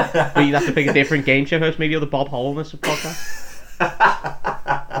 But you'd have to pick a different game show host. Maybe you're the Bob Holness of podcast.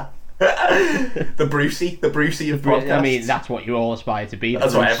 the Brucey of podcasts. I mean, that's what you all aspire to be.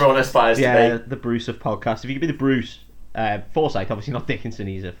 That's what everyone aspires to be. Yeah, the Bruce of podcast. If you could be the Bruce, Forsyth, obviously not Dickinson.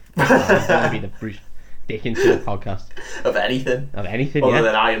 He's a. He's going to be the Bruce Dickinson of podcast. Of anything. Other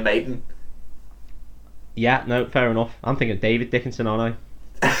than Iron Maiden. Yeah, no, fair enough. I'm thinking David Dickinson, aren't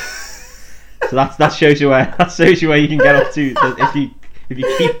I? So that shows you where you can get up to if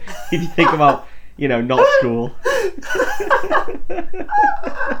you think about not school.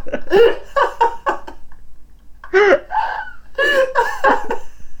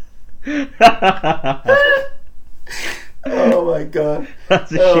 Oh my god,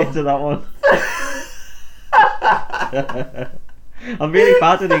 that's a shit to that one. I'm really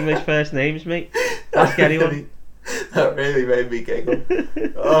bad at English first names, mate. Ask anyone. That really made me giggle.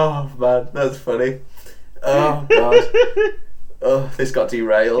 Oh man, that's funny. Oh god. Oh, this got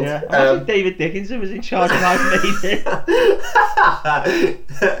derailed. Yeah. Imagine David Dickinson was in charge of Iron Maiden.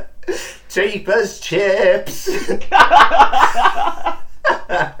 Cheap as chips.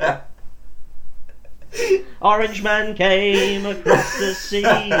 Orange man came across the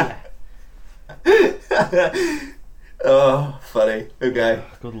sea. Oh, funny. Okay.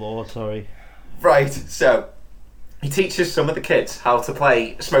 Good lord, sorry. Right, so he teaches some of the kids how to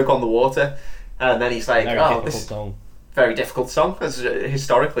play Smoke on the Water, and then he's like, very difficult song, as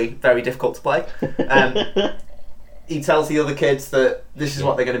historically very difficult to play. He tells the other kids that this is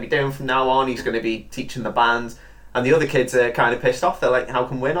what they're going to be doing from now on. He's going to be teaching the band, and the other kids are kind of pissed off. They're like, how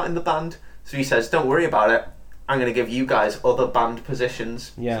come we're not in the band? So he says, don't worry about it. I'm going to give you guys other band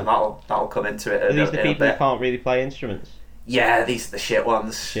positions. Yeah. So that'll come into it. Are these the people who can't really play instruments? Yeah, these are the shit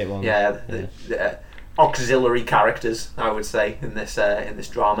ones. Yeah, the auxiliary characters, I would say, in this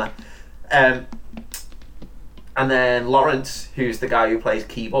drama. And then Lawrence, who's the guy who plays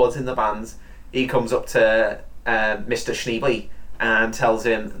keyboards in the band, he comes up to Mr. Schneebly and tells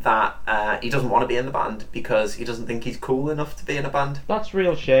him that he doesn't want to be in the band because he doesn't think he's cool enough to be in a band. That's a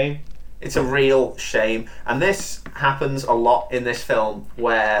real shame. It's a real shame. And this happens a lot in this film,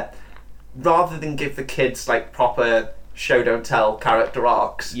 where rather than give the kids like proper show don't tell character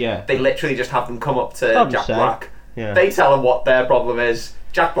arcs, they literally just have them come up to Jack Black. Yeah. They tell him what their problem is.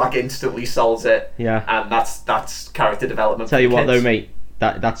 Jack Black instantly solves it. Yeah. And that's character development. Tell you what though, mate,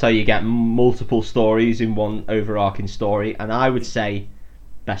 that's how you get multiple stories in one overarching story, and I would say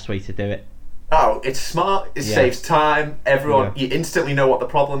best way to do it. Oh, it's smart. It saves time. Everyone, you instantly know what the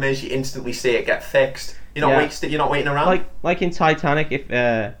problem is. You instantly see it get fixed. You're not waiting around. Like in Titanic, if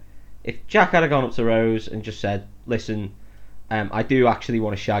Jack had gone up to Rose and just said, "Listen, I do actually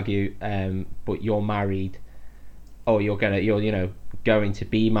want to shag you, but you're married, or you're going to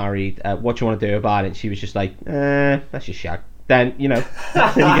be married. What do you want to do about it?" And she was just like, "Let's just shag." Then there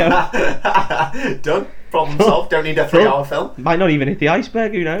you go. Done. Problem solved. Don't need a 3-hour film. Might not even hit the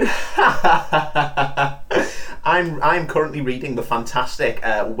iceberg. Who knows? I'm currently reading the fantastic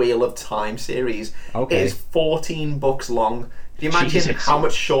Wheel of Time series. Okay. It is 14 books long. Can you imagine how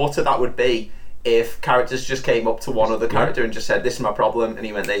much shorter that would be if characters just came up to one other character and just said, "This is my problem," and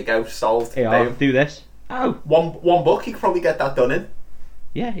he went, "There you go, solved." Hey, I'll do this. One book, you could probably get that done in.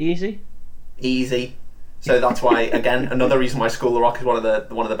 Yeah, easy. easy. So that's why, again, another reason why School of Rock is one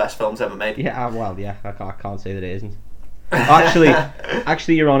of the best films ever made. Yeah, well, yeah, I can't say that it isn't.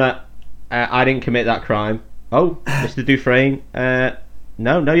 Actually, Your Honour, I didn't commit that crime. Oh, Mr. Dufresne,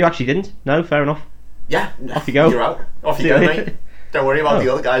 no, you actually didn't. No, fair enough. Yeah, off you go. You're out. Off you go, mate. Don't worry about the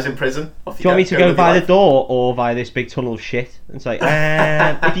other guys in prison. Do you want me to go via the door or via this big tunnel of shit? And it's like,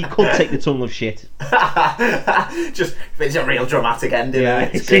 if you could take the tunnel of shit. Just, it's a real dramatic ending. Yeah,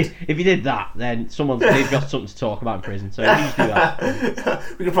 if you did that, then they've got something to talk about in prison. So if you just do that,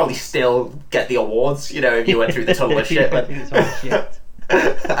 we could probably still get the awards, if you went through the tunnel of shit.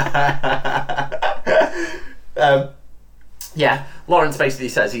 Yeah, Lawrence basically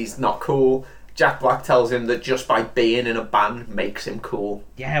says he's not cool. Jack Black tells him that just by being in a band makes him cool.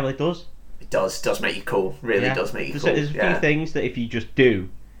 Yeah, well, it does. It does make you cool. Really does make you cool. There's a few things that if you just do,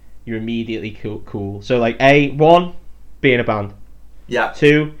 you're immediately cool. So, like, one, be in a band. Yeah.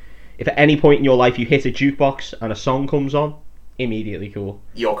 2, if at any point in your life you hit a jukebox and a song comes on, immediately cool.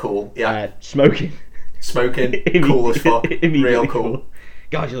 You're cool. Yeah. Smoking, cool as fuck. Real cool.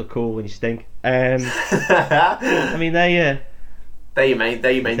 God, you look cool when you stink. I mean, they're your main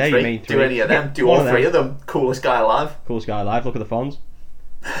three. Do any of them. Do all three of them. Coolest guy alive. Look at the Fonz.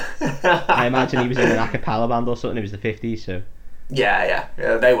 I imagine he was in an a cappella band or something. It was the 50s, so... Yeah,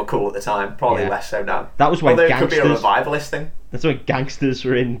 they were cool at the time. Probably less so now. That was when Although it could be a revivalist thing. That's when gangsters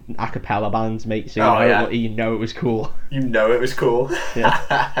were in a cappella bands, mate, so you know it was cool. You know it was cool.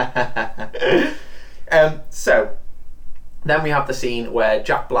 Yeah. So... Then we have the scene where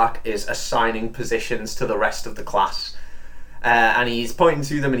Jack Black is assigning positions to the rest of the class. And he's pointing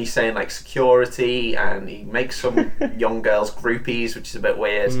to them and he's saying, like, security, and he makes some young girls groupies, which is a bit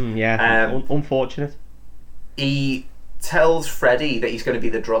weird. Unfortunate. He tells Freddie that he's going to be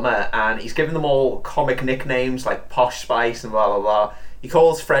the drummer, and he's giving them all comic nicknames like Posh Spice and blah, blah, blah. He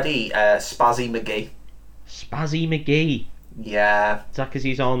calls Freddie Spazzy McGee. Spazzy McGee? Yeah. Is that because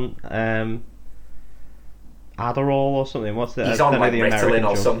he's on... Adderall or something? What's the? He's on like Ritalin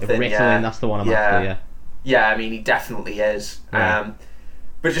or something. Ritalin, that's the one I'm after. Yeah. Yeah, I mean he definitely is. Yeah.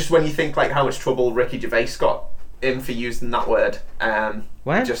 But just when you think like how much trouble Ricky Gervais got in for using that word,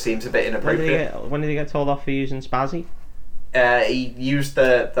 it just seems a bit inappropriate. When did he get told off for using spazzy? He used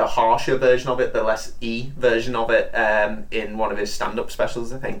the harsher version of it, the less version of it, in one of his stand-up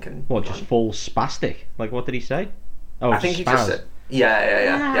specials, I think. And just full spastic? Like what did he say? Oh, I think he just said,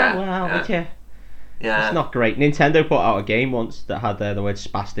 yeah. Well, yeah, it's not great. Nintendo put out a game once that had the word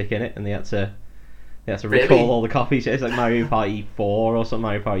spastic in it, and they had to recall all the copies. It's like Mario Party 4 or something,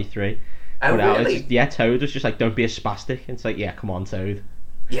 Mario Party 3. Oh, really? Toad was just like, don't be a spastic. And it's like, yeah, come on, Toad.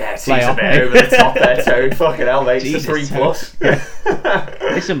 Yeah, it seems a bit over the top there, Toad. Fucking hell, mate. It's a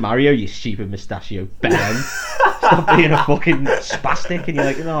 3+. Listen, Mario, you stupid mustachio Ben. Stop being a fucking spastic. And you're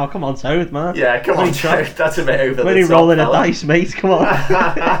like, no, come on, Toad, man. Yeah, come on, Toad. That's a bit over the top. When rolling a dice, mate, come on.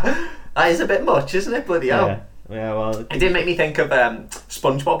 That is a bit much, isn't it? Bloody hell. Yeah, well... It did make me think of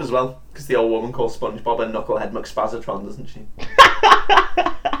SpongeBob as well, because the old woman calls SpongeBob a knucklehead McSpazatron, doesn't she?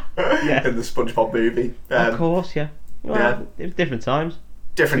 Yeah. In the SpongeBob movie. Of course, yeah. Well, it was different times.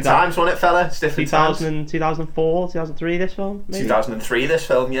 Different times, wasn't it, fella? It's different 2004, 2003, this film, maybe? 2003, this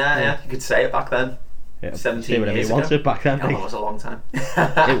film, yeah. You could say it back then. Yeah, 17 years ago. Wanted back then. It was a long time.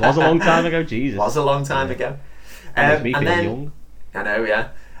 It was a long time ago, Jesus. It was a long time ago. Makes me feel young. I know, yeah.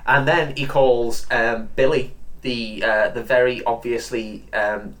 And then he calls Billy, the very obviously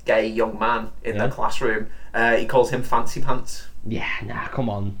gay young man in the classroom. He calls him Fancy Pants. Yeah, nah, come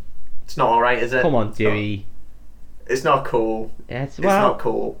on. It's not alright, is it? Come on, Dewey. It's not cool. Yeah, it's not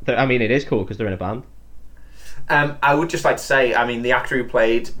cool. I mean, it is cool because they're in a band. I would just like to say, I mean, the actor who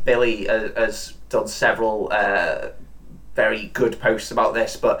played Billy has done several very good posts about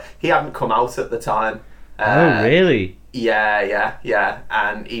this, but he hadn't come out at the time. Oh, really? Yeah.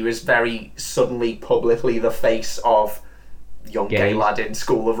 And he was very suddenly publicly the face of young gay lad in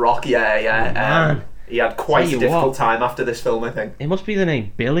School of Rock. Yeah. Man. He had quite a difficult time after this film, I think. It must be the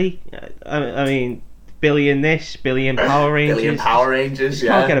name Billy. I mean, Billy in this, Billy in Power Rangers. Billy in Power Rangers,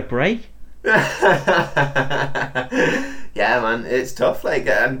 Can't get a break. Yeah, man, it's tough. Like,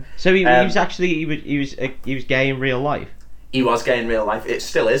 so he was actually he was gay in real life. He was gay in real life. It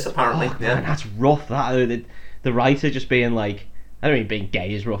still is, apparently. Man, that's rough. That the writer just being like, I don't mean being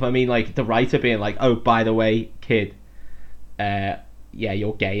gay is rough. I mean like the writer being like, oh, by the way, kid, yeah,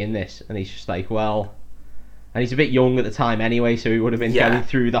 you're gay in this, and he's just like, well, and he's a bit young at the time anyway, so he would have been going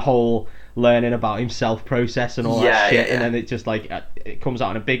through the whole learning about himself process and all that shit, and then it just like it comes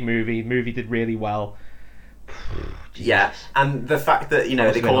out in a big movie. The movie did really well. Yeah, and the fact that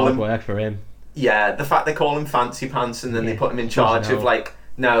they call him work for him. Yeah, the fact they call him Fancy Pants and then they put him in charge of like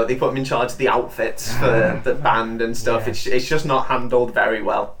No, they put him in charge of the outfits for the band and stuff. Yeah. It's just not handled very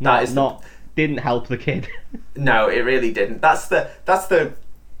well. Didn't help the kid. No, it really didn't. That's the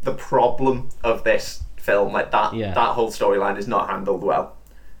problem of this film. Like that whole storyline is not handled well.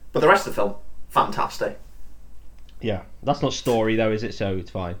 But the rest of the film, fantastic. Yeah, that's not story though, is it? So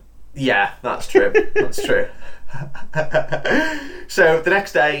it's fine. Yeah, that's true. That's true. So the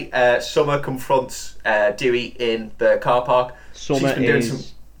next day, Summer confronts Dewey in the car park. Summer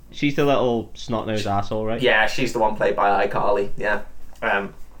she's the little snot-nosed asshole, right? Yeah, she's the one played by iCarly. Yeah.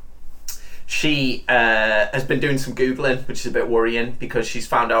 She has been doing some Googling, which is a bit worrying because she's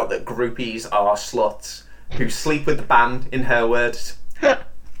found out that groupies are sluts who sleep with the band, in her words.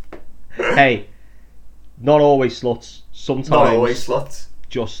 Hey, not always sluts. Sometimes not always sluts.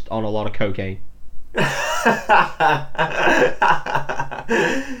 Just on a lot of cocaine.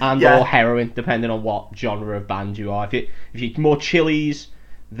 And or heroin, depending on what genre of band you are. If you're more chilies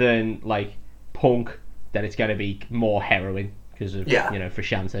than like punk, then it's going to be more heroin because of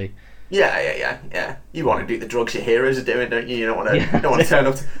Frusciante. Yeah. You want to do the drugs your heroes are doing, don't you? You don't want to turn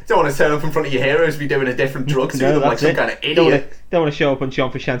up in front of your heroes, be doing a different drug to them like some kind of idiot. Don't want to show up on John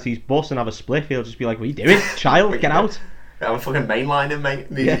Frusciante's bus and have a spliff. He'll just be like, "What are you doing, child? Get out!" I'm fucking mainlining, mate.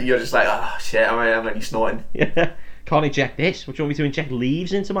 You're just like, oh shit, I'm only snorting. Yeah. Can't inject this. What do you want me to inject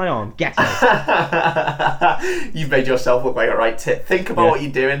leaves into my arm? Get out. You've made yourself look like a right tit. Think about what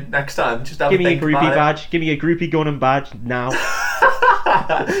you're doing next time. Just have Give a me a think groupie about badge. Give me a groupie gun and badge now.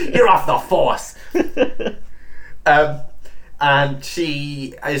 You're off the force. And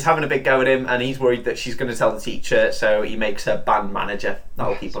she is having a big go at him, and he's worried that she's going to tell the teacher, so he makes her band manager.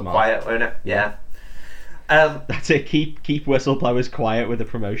 That'll keep her quiet, won't it? Yeah. That's it. Keep whistleblowers quiet with the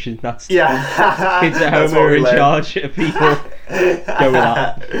promotion. That's kids at That's home are in charge of people.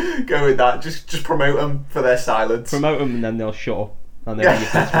 Go with that. Just promote them for their silence. Promote them, and then they'll shut up. And they'll be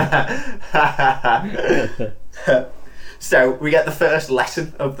your best. So we get the first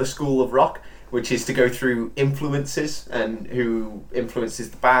lesson of the School of Rock, which is to go through influences and who influences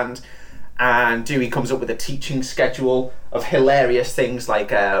the band. And Dewey comes up with a teaching schedule of hilarious things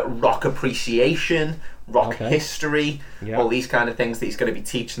like rock appreciation, rock history, all these kind of things that he's going to be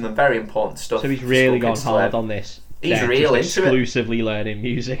teaching them. Very important stuff. So he's really gone hard on this. He's real into it. Exclusively learning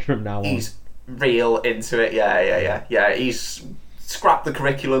music from now on. He's real into it. Yeah. He's scrapped the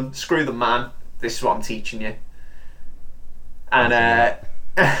curriculum. Screw the man. This is what I'm teaching you. And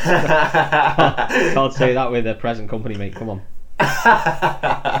can't say that with a present company, mate. Come on.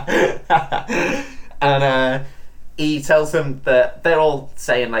 And he tells them that they're all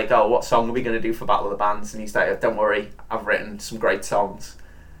saying like, "Oh, what song are we going to do for Battle of the Bands?" And he's like, "Don't worry, I've written some great songs."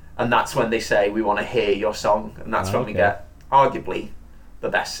 And that's when they say, "We want to hear your song," and that's when we get arguably the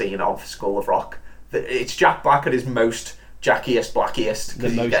best scene of School of Rock. It's Jack Black at his most jackiest, blackiest.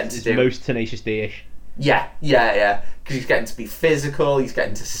 The most Tenacious D-ish. Yeah. Because he's getting to be physical, he's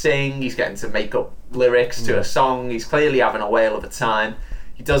getting to sing, he's getting to make up lyrics to a song. He's clearly having a whale of a time.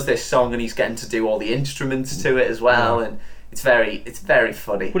 He does this song and he's getting to do all the instruments to it as well, and it's very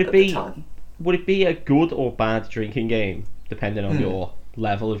funny. Would it be a good or bad drinking game, depending on your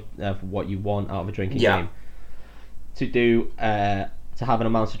level of what you want out of a drinking game? To have an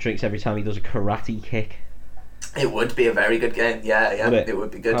amount of drinks every time he does a karate kick. It would be a very good game. Yeah, it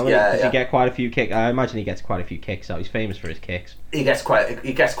would be good. Does he get quite a few kicks? I imagine he gets quite a few kicks out. He's famous for his kicks. He gets quite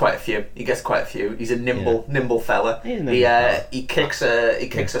a few. He's a nimble fella. He kicks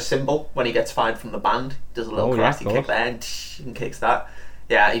a cymbal when he gets fired from the band. He does a little karate kick there and kicks that.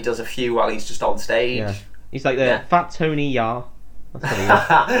 Yeah, he does a few while he's just on stage. Yeah. He's like the Fat Tony Yar.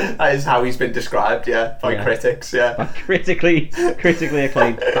 That is how he's been described, by critics, By critically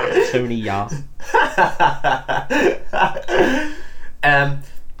acclaimed Fat Tony Yar.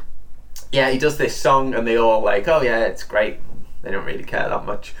 He does this song and they all like, oh yeah, it's great. They don't really care that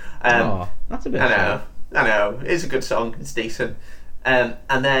much. That's a bit. I know. It's a good song. It's decent. And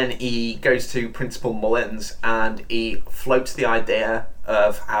then he goes to Principal Mullins and he floats the idea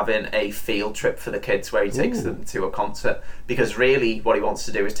of having a field trip for the kids where he takes them to a concert, because really what he wants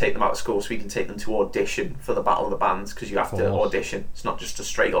to do is take them out of school so he can take them to audition for the Battle of the Bands, because you have to audition. It's not just a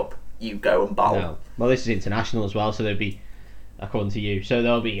straight up you go and battle. No. Well, this is international as well, so there'll be, according to you,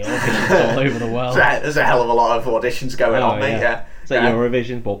 there'll be auditions all over the world. There's a hell of a lot of auditions going on, mate. It's like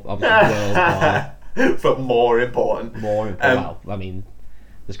Eurovision, but obviously worldwide. But more important.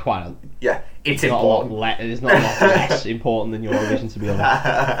 There's quite a... Yeah, it's important. There's not a lot less important than Eurovision, to be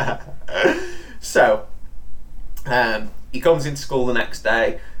honest. So, he comes into school the next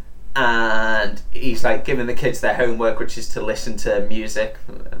day and he's like giving the kids their homework, which is to listen to music.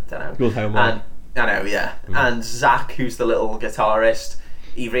 I don't know. Good homework. And Zach, who's the little guitarist,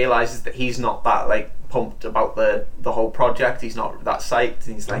 he realizes that he's not that like pumped about the whole project. He's not that psyched,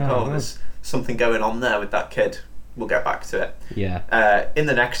 and he's like, there's something going on there with that kid. We'll get back to it. Yeah. In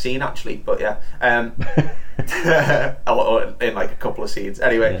the next scene, actually, but yeah. Or in like a couple of scenes.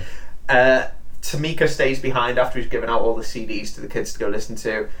 Anyway, Tamika stays behind after he's given out all the CDs to the kids to go listen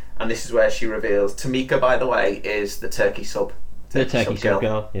to, and this is where she reveals. Tamika, by the way, is the Turkey sub. The Turkey sub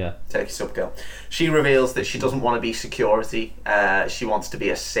girl, yeah. Turkey sub girl. She reveals that she doesn't want to be security. She wants to be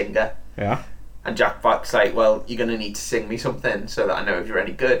a singer. Yeah. And Jack Black's like, well, you're going to need to sing me something so that I know if you're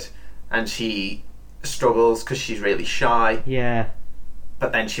any good. And she struggles because she's really shy. Yeah.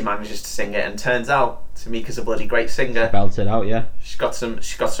 But then she manages to sing it, and turns out Tamika's a bloody great singer. She belts it out, yeah. She's got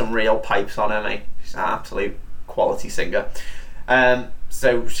some real pipes on her, mate. She's an absolute quality singer.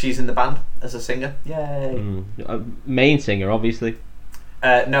 So she's in the band as a singer. Yay! Main singer, obviously.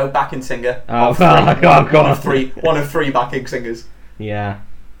 No, backing singer. Oh, God. One of three backing singers. Yeah.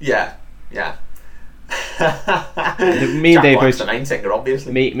 Yeah. Me and Dave both. The main singer,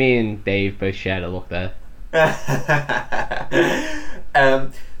 obviously. Me and Dave both shared a look there.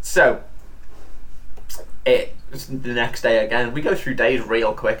 So it's the next day again. We go through days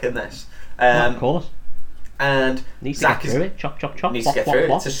real quick in this. Of course. And needs Zach to get through it. Chop. Needs to get through it.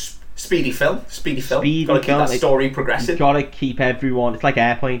 It's a speedy film. Got to keep that story progressing. Got to keep everyone. It's like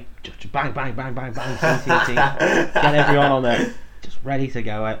Airplane. Just bang, bang, bang, bang, bang. Get everyone on there, just ready to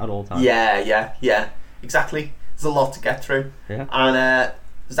go at all times. Yeah. Exactly. There's a lot to get through. Yeah. And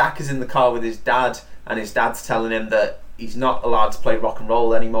Zach is in the car with his dad, and his dad's telling him that he's not allowed to play rock and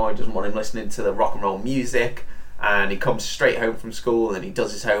roll anymore. He doesn't want him listening to the rock and roll music. And he comes straight home from school and he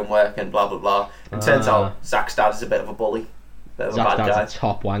does his homework and blah blah blah. And turns out Zach's dad is a bit of a bully, bit of Zach's a bad guy. dad's a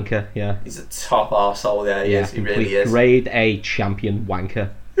top wanker. Yeah, he's a top arsehole. Yeah, he is. He really is. Grade A champion wanker.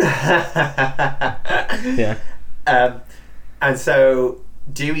 Yeah. And so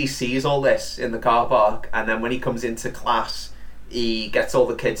Dewey sees all this in the car park, and then when he comes into class, he gets all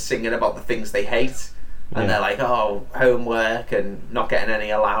the kids singing about the things they hate. And they're like, oh, homework and not getting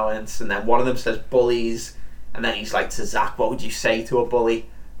any allowance. And then one of them says bullies. And then he's like to Zach, what would you say to a bully?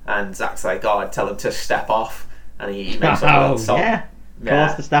 And Zach's like, oh, I'd tell him to step off. And he makes up a little song. Yeah, of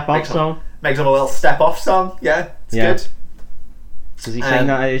course, the step off song. Makes up a little step off song. Yeah, it's good. Does he sing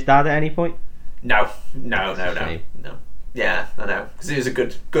that at his dad at any point? No. Yeah, I know. Because it was a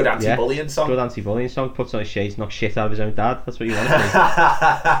good anti-bullying song. Good anti-bullying song. Puts on his shades, knocks shit out of his own dad. That's what you want to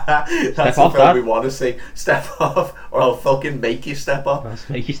see. That's the film we want to see. Step off, or I'll fucking make you step off. Let's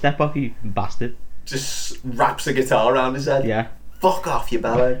make you step off, you bastard. Just wraps a guitar around his head. Yeah. Fuck off, you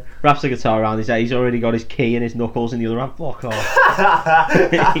bellow. Wraps a guitar around his head. He's already got his key in his knuckles in the other hand. Fuck off.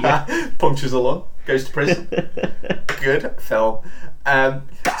 Punctures a lung. Goes to prison. Good film.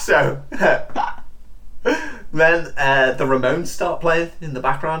 So then the Ramones start playing in the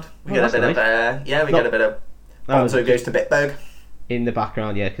background. We get a bit of get a bit of Bonzo Goes to Bitburg in the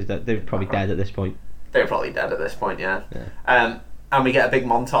background. Yeah, because they're probably dead at this point. They're probably dead at this point. Yeah. And we get a big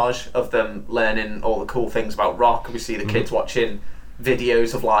montage of them learning all the cool things about rock. We see the kids watching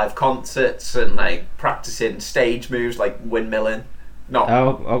videos of live concerts and like practicing stage moves like windmilling. Not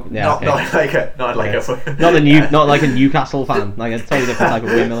like a not like a Newcastle fan, like a totally different type of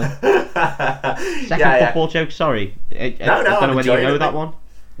windmilling. Second football joke. Sorry, I don't know whether you know that one.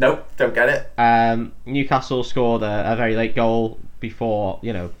 Nope, don't get it. Newcastle scored a very late goal before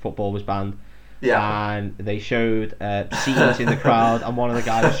football was banned. Yeah. And they showed scenes in the crowd, and one of the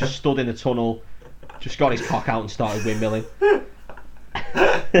guys just stood in the tunnel, just got his cock out and started windmilling.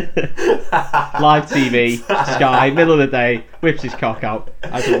 Live TV, Sky, middle of the day, whips his cock out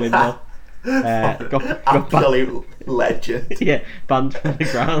as a windmill. Absolute legend. Yeah, banned from the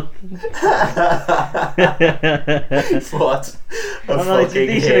ground. What a it's a fucking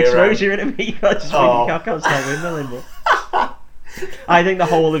decent hero. exposure in it, but you can't just whip your cock out and start windmilling. But I think the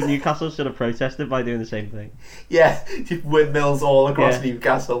whole of Newcastle should have protested by doing the same thing. Yeah, windmills all across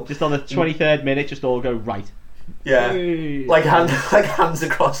Newcastle. Just on the 23rd minute, just all go right. Yeah, like hands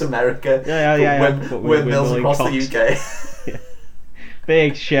across America. Windmills across the UK. Yeah.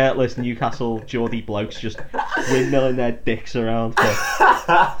 Big shirtless Newcastle Geordie blokes just windmilling their dicks around for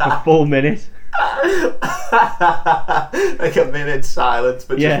a full minute. Like a minute's silence,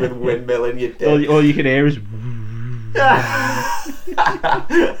 but just with windmilling your dick. All you can hear is.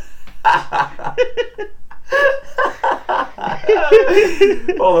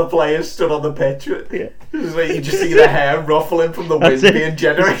 All the players stood on the pitch. You just see the hair ruffling from the wind being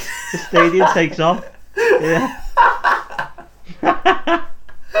generated. The stadium takes off. Yeah.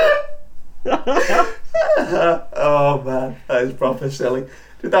 Oh man, that is proper silly.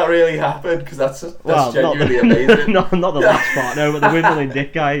 Did that really happen? Because that's Well, genuinely amazing. not the last part, no, but the Wimbledon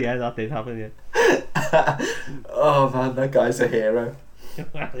Dick guy, yeah, that did happen, yeah. Oh man, that guy's a hero.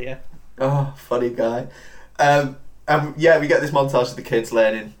 Well, yeah. Oh, funny guy. Yeah, we get this montage of the kids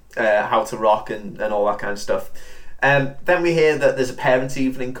learning how to rock and all that kind of stuff. Then we hear that there's a parents'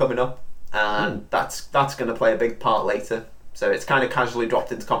 evening coming up, and that's going to play a big part later. So it's kind of casually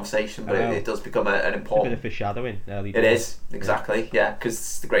dropped into conversation, but it does become an important. A bit of foreshadowing. It is, exactly, yeah, because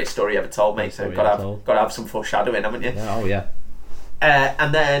it's the greatest story ever told, mate. So got to have some foreshadowing, haven't you? Yeah, oh yeah.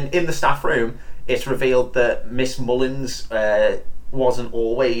 And then in the staff room, it's revealed that Miss Mullins wasn't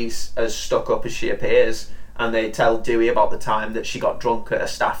always as stuck up as she appears, and they tell Dewey about the time that she got drunk at a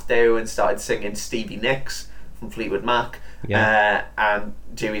staff do and started singing Stevie Nicks from Fleetwood Mac. Yeah. And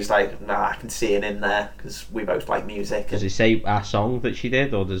Dewey's like, nah, I can see it in there because we both like music. Does it say a song that she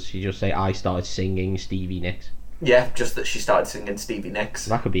did, or does she just say I started singing Stevie Nicks? Yeah, just that she started singing Stevie Nicks.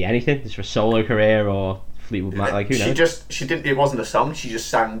 That could be anything. It's for a solo career or Fleetwood Mac, like who knows? She didn't. It wasn't a song. She just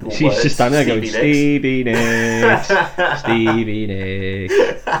sang the words. She's just standing there going Stevie Nicks, Stevie Nicks.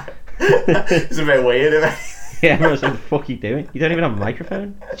 It's a bit weird, isn't it? Yeah, everyone's like, what the fuck are you doing? You don't even have a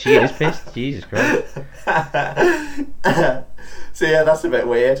microphone? She is pissed. Jesus Christ. So yeah, that's a bit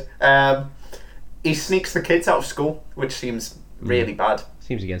weird. He sneaks the kids out of school, which seems really bad.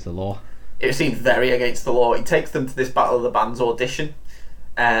 Seems against the law. It seems very against the law. He takes them to this Battle of the Bands audition,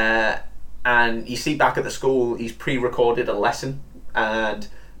 and you see back at the school he's pre-recorded a lesson, and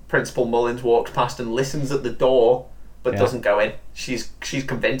Principal Mullins walks past and listens at the door but doesn't go in. She's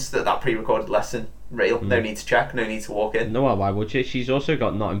convinced that pre-recorded lesson real. No need to check, no need to walk in. No, why would she? She's also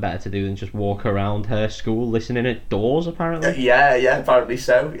got nothing better to do than just walk around her school listening at doors, apparently. Yeah, apparently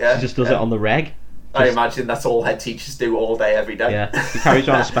so. Yeah, she just does it on the reg. I imagine that's all head teachers do all day, every day. Yeah, he carries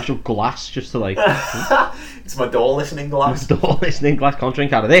around a special glass just to like. It's my door listening glass. My door listening glass. Can't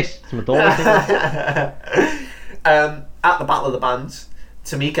drink out of this. It's my door listening glass. At the Battle of the Bands,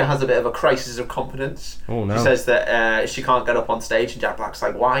 Tamika has a bit of a crisis of confidence. Oh no! She says that she can't get up on stage, and Jack Black's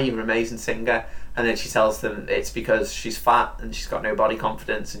like, "Why? You're an amazing singer." And then she tells them it's because she's fat and she's got no body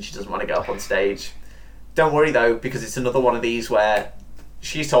confidence and she doesn't want to get up on stage. Don't worry though, because it's another one of these where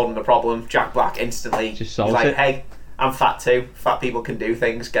she's told him the problem. Jack Black instantly just solves like, it. "Hey, I'm fat too. Fat people can do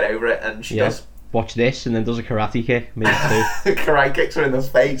things. Get over it." And she does. Watch this, and then does a karate kick. Me too. Karate kicks her in the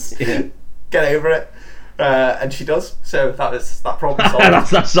face. Yeah. Get over it. And she does. So that problem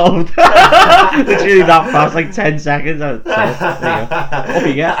solved. That's solved. Literally that fast, like 10 seconds. There you go. Up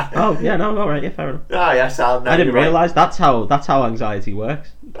you get. Oh yeah, no, all right, yeah, fair enough. Oh yes, I didn't realise that's how anxiety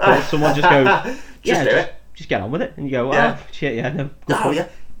works. Someone just goes, just get on with it, and you go, oh shit, yeah, no. Yeah.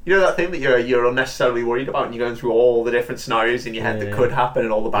 You know that thing that you're unnecessarily worried about, and you're going through all the different scenarios in your head that could happen,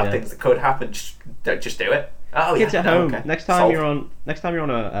 and all the bad things that could happen. Just do it. Oh Kids at home. Okay. Next time you're on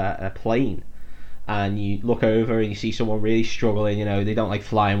a plane, and you look over and you see someone really struggling, you know, they don't like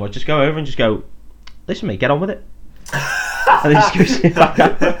flying, well, just go over and just go, listen mate, get on with it. And then just go sit back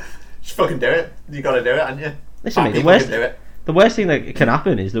up. Just fucking do it. You gotta do it, haven't you? Listen mate, the worst thing that can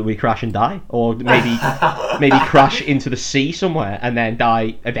happen is that we crash and die, or maybe crash into the sea somewhere and then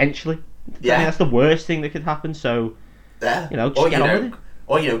die eventually. Yeah. I mean, that's the worst thing that could happen, so you know, just get on with it.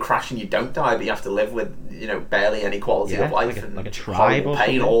 Or crash and you don't die, but you have to live with barely any quality of life, like a tribe or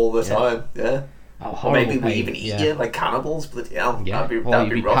pain all the time. Yeah. Oh, or maybe we even eat you like cannibals, but that'd be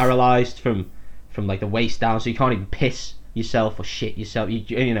rough. Paralysed from like the waist down, so you can't even piss yourself or shit yourself.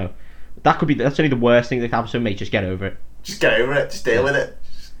 You know, that's only the worst thing that can happen. So mate, just get over it. Just get over it. Just deal with it.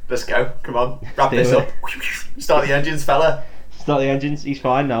 Let's go. Come on, wrap this up. Start the engines, fella. Start the engines. He's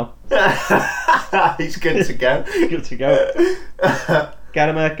fine now. He's good to go. Good to go. Get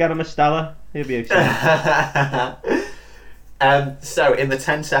him a Stella. He'll be excited. So in the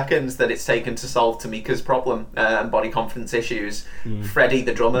 10 seconds that it's taken to solve Tamika's problem and body confidence issues, Freddie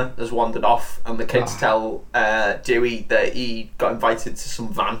the drummer has wandered off, and the kids tell Dewey that he got invited to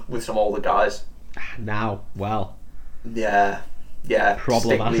some van with some older guys. Now, well, yeah,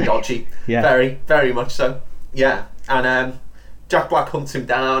 problematic, dodgy, very, very much so. Yeah, and Jack Black hunts him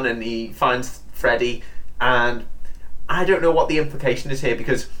down and he finds Freddie, and I don't know what the implication is here,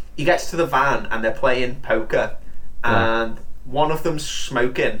 because he gets to the van and they're playing poker, and one of them's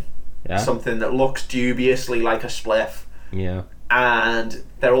smoking something that looks dubiously like a spliff. Yeah. And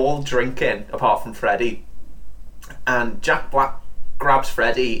they're all drinking apart from Freddie. And Jack Black grabs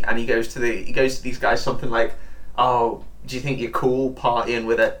Freddie and he goes to these guys something like, "Oh, do you think you're cool partying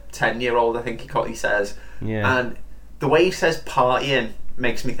with a 10-year-old?" I think he says. Yeah. And the way he says partying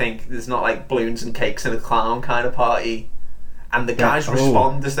makes me think there's not like balloons and cakes and a clown kind of party. and the guys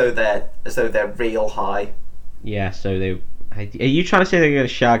respond as though they're real high. Yeah, so are you trying to say they're going to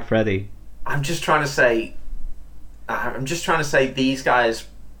shag Freddy? I'm just trying to say these guys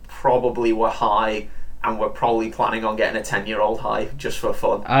probably were high and were probably planning on getting a 10-year-old high just for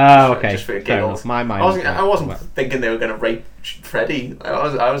fun. Oh, okay. Just for Fair giggles. enough. My mind. I wasn't thinking they were going to rape Freddy.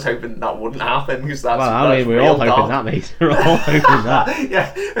 I was hoping that wouldn't happen because that's we're all hoping that, mate. We're all hoping that. Yeah.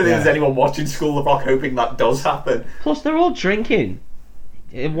 I think there's anyone watching School of Rock hoping that does happen. Plus, they're all drinking.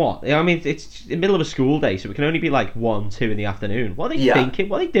 What? I mean, it's the middle of a school day, so it can only be like 1, 2 in the afternoon. What are they thinking?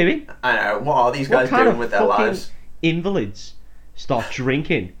 What are they doing? I know. What are these guys doing with their lives? Invalids start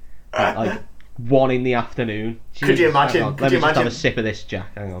drinking at like 1 in the afternoon. Jeez, could you imagine? Let me just have a sip of this,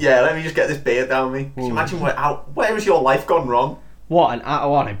 Jack. Hang on. Yeah, let me just get this beer down me. Could you imagine where has your life gone wrong? What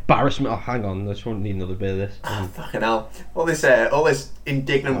an embarrassment! Oh, hang on, I just want to need another bit of this. Fucking hell! All this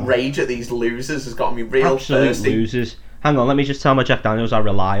indignant rage at these losers has gotten me real Absolute thirsty. Losers. Hang on, let me just tell my Jack Daniels I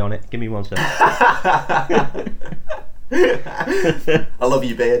rely on it. Give me 1 second. I love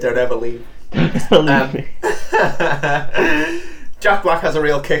you, beer. Don't ever leave. Jack Black has a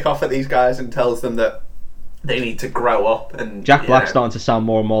real kick off at these guys and tells them that they need to grow up. And Jack Black's starting to sound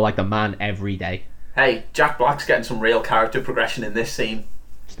more and more like the man every day. Hey, Jack Black's getting some real character progression in this scene.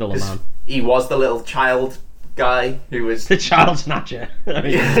 Still a man. He was the little child guy who was the child snatcher. He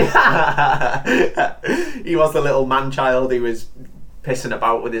was the little man child who was pissing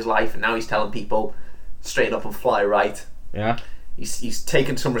about with his life, and now he's telling people straighten up and fly right. Yeah. He's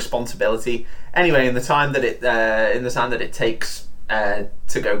taken some responsibility. Anyway, in the time that it takes to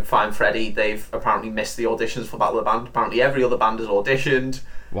go find Freddy, they've apparently missed the auditions for Battle of the Band. Apparently, every other band has auditioned.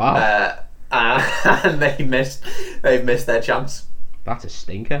 Wow. And they've missed their chance. That's a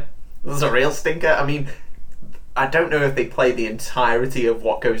stinker. That's a real stinker. I mean, I don't know if they play the entirety of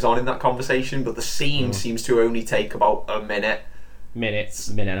what goes on in that conversation, but the scene seems to only take about a minute. Minute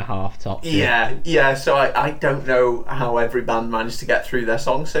and a half top. Yeah. So I don't know how every band managed to get through their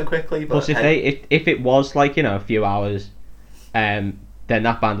songs so quickly. But plus, if it was like a few hours, then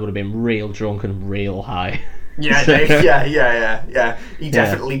that band would have been real drunk and real high. Yeah, yeah. He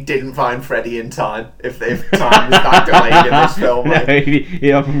definitely didn't find Freddy in time. If time was that delayed in this film, no, he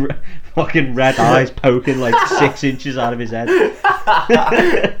have fucking red eyes poking like 6 inches out of his head.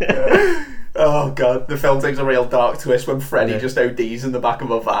 Oh god, the film takes a real dark twist when Freddy just ODs in the back of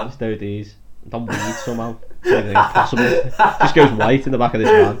a van. Just ODs. Done weed somehow. Anything impossible. Just goes white in the back of this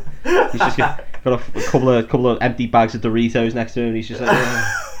van. He's just got a couple of empty bags of Doritos next to him, and he's just like.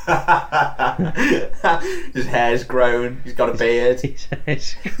 His hair's grown. He's got a beard. His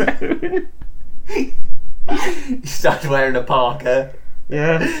hair's grown. He started wearing a parka.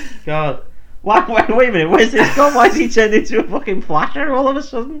 Yeah. God. Wait a minute, where's this gone? Why has he turned into a fucking flasher all of a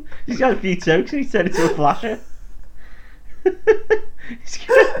sudden? He's got a few tokes and he's turned into a flasher. He's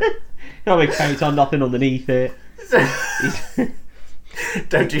got a coat on, nothing underneath it.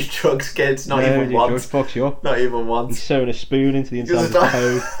 Don't do drugs, kids. Not even once. Drugs fucks you up. Not even once. He's sewing a spoon into the inside of his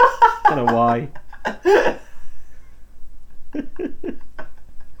coat. I don't know why.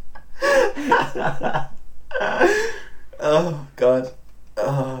 Oh god.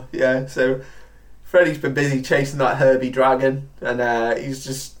 Oh yeah. So Freddy's been busy chasing that Herbie dragon, and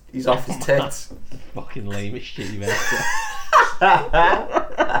he's off his tits. Fucking lame as shit, man.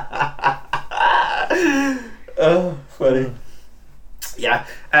 Oh, funny. Yeah.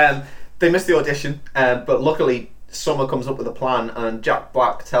 They missed the audition, but luckily Summer comes up with a plan, and Jack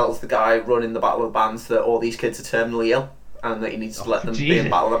Black tells the guy running the Battle of the Bands that all these kids are terminally ill and that he needs to let them be in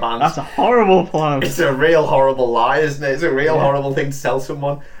Battle of the Bands. That's a horrible plan. It's a real horrible lie, isn't it? It's a real horrible thing to tell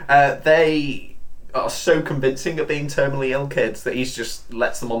someone. They are so convincing at being terminally ill kids that he just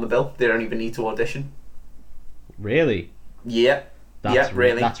lets them on the bill. They don't even need to audition. Really? Yeah.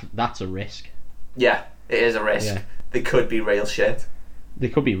 Really. That's a risk. Yeah, it is a risk. Yeah. They could be real shit. They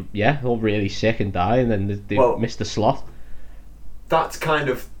could be, all really sick and die, and then they miss the slot. That's kind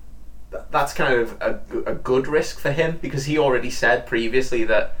of a good risk for him, because he already said previously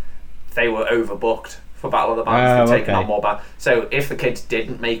that they were overbooked for Battle of the Bands. They've taken on more bands. So if the kids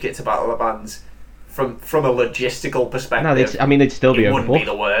didn't make it to Battle of the Bands, from a logistical perspective, they'd still be overbooked. It wouldn't be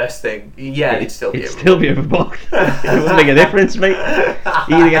the worst thing. Yeah, it'd still be overbooked. It wouldn't make a difference, mate.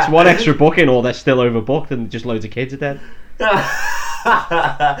 He either gets one extra booking, or they're still overbooked, and just loads of kids are dead.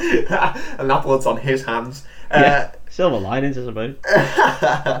 And that blood's on his hands. Silver linings, I suppose.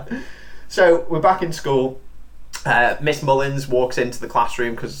 So we're back in school. Miss Mullins walks into the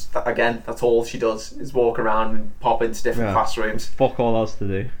classroom because, again, that's all she does is walk around and pop into different classrooms. Fuck all else to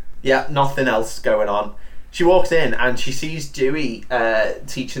do. Yeah, nothing else going on. She walks in and she sees Dewey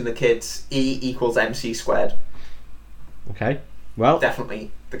teaching the kids E = MC². Okay. Well,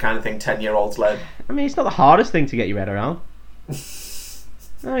 Definitely the kind of thing 10-year-olds learn. I mean, it's not the hardest thing to get your head around.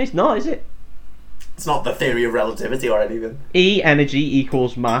 No, it's not, is it? It's not the theory of relativity or anything. E energy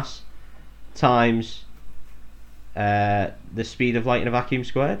equals mass times the speed of light in a vacuum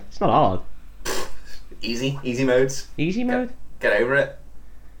squared. It's not hard. Easy modes. Easy mode. Get over it.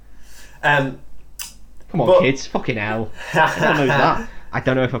 Come on, kids. Fucking hell. Everyone knows that. I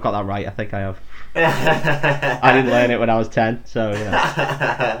don't know if I've got that right. I think I have. I didn't learn it when I was 10, so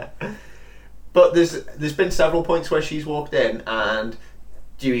But there's been several points where she's walked in and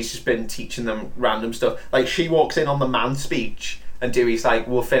Dewey's just been teaching them random stuff. Like, she walks in on the man speech and Dewey's like,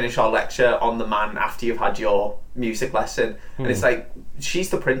 we'll finish our lecture on the man after you've had your music lesson. And it's like, she's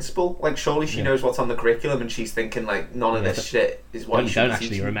the principal. Like, surely she knows what's on the curriculum, and she's thinking, like, none of this shit is what you don't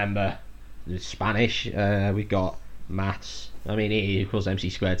actually remember. There's Spanish, we've got maths. I mean, E equals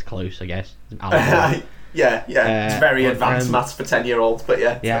MC squared's close, I guess. Yeah. It's very advanced maths for 10-year-olds, but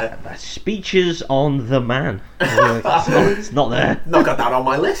yeah. Yeah, speeches on the man. It's not there. Not got that on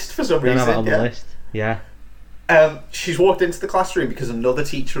my list for some reason. Don't have it on the list. Yeah. She's walked into the classroom because another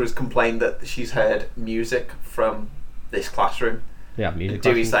teacher has complained that she's heard music from this classroom. Yeah, music.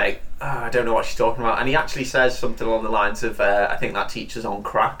 Dewey's like, I don't know what she's talking about, and he actually says something along the lines of, I think that teacher's on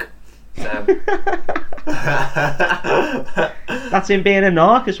crack. That's him being a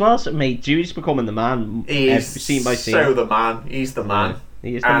narc as well. So, mate, Dewey's becoming the man. He's scene by scene. So the man. He's the man.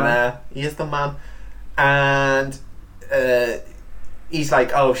 He is the man. He is the man. And he's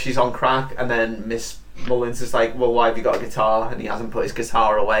like, oh, she's on crack. And then Miss Mullins is like, well, why have you got a guitar? And he hasn't put his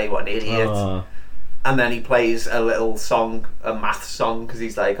guitar away. What an idiot. And then he plays a little song, a math song, because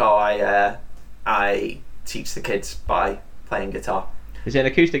he's like, oh, I teach the kids by playing guitar. Is it an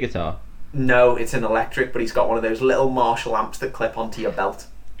acoustic guitar? No, it's an electric, but he's got one of those little Marshall amps that clip onto your belt.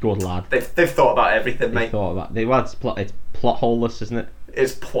 Good lad. They've thought about everything, mate. It's plot holeless, isn't it?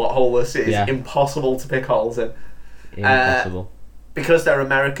 It's plot holeless. It is impossible to pick holes in. Impossible. Because they're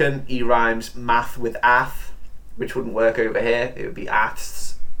American, he rhymes math with ath, which wouldn't work over here. It would be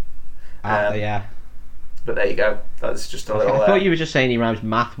aths. Yeah. But there you go. That's just a little... I thought you were just saying he rhymes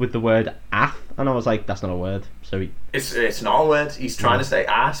math with the word ath, and I was like, that's not a word. So it's not a word. He's trying to say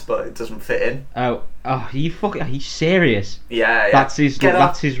ass, but it doesn't fit in. Oh, he's serious. Yeah. That's his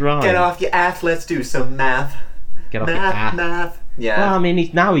rhyme. Get off your ass, let's do some math. Get off your ass. Math. Yeah. Well, I mean,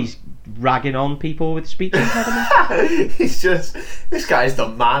 he's ragging on people with speech impediments. This guy's the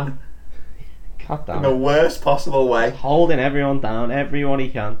man. God damn. In the worst possible way. Holding everyone down, everyone he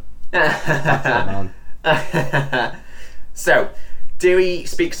can. That's the man. So Dewey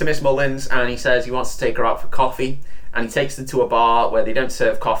speaks to Miss Mullins and he says he wants to take her out for coffee, and he takes her to a bar where they don't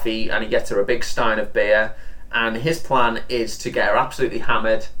serve coffee, and he gets her a big stein of beer, and his plan is to get her absolutely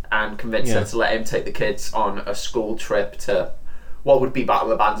hammered and convince her to let him take the kids on a school trip to what would be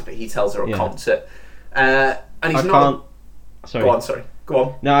Battle of the Bands, but he tells her a concert. And he's not... Sorry. Go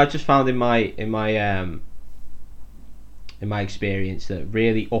on. No, I just found in my experience that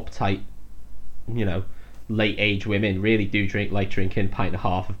really uptight, late age women really do like drinking a pint and a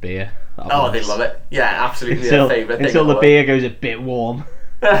half of beer. They love it. Yeah, absolutely their favourite thing. Until the beer goes a bit warm.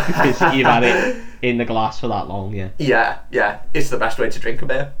 Because you've had it in the glass for that long, Yeah. It's the best way to drink a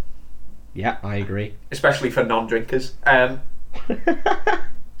beer. Yeah, I agree. Especially for non-drinkers. I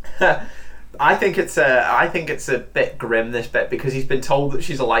think it's a bit grim, this bit, because he's been told that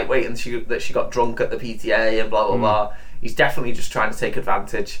she's a lightweight and that she got drunk at the PTA and blah blah blah. He's definitely just trying to take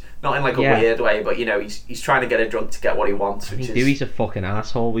advantage, not in like a weird way, but he's trying to get her drunk to get what he wants. Dewey's a fucking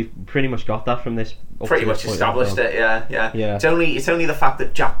asshole. We've pretty much got that from this. Pretty much established it. Yeah. It's only the fact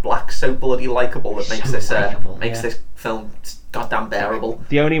that Jack Black's so bloody likable that makes this film goddamn bearable.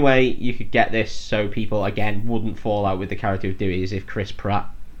 The only way you could get this so people again wouldn't fall out with the character of Dewey is if Chris Pratt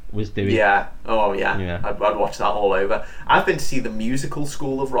was Dewey. Yeah. Oh yeah. I'd watch that all over. I've been to see the musical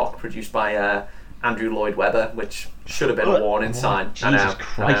School of Rock produced by Andrew Lloyd Webber, which should have been a warning sign. Jesus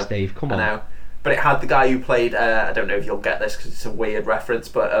Christ, Dave, come on. I know. But it had the guy who played, I don't know if you'll get this because it's a weird reference,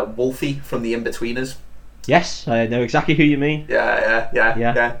 but Wolfie from The In-Betweeners. Yes, I know exactly who you mean.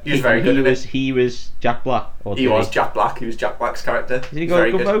 Yeah. He was very good at it. He was Jack Black. He was Jack Black. He was Jack Black's character. Is he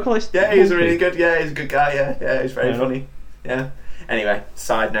a good vocalist? Yeah, he's really good. Yeah, he's a good guy. Yeah, he's very funny. Yeah. Anyway,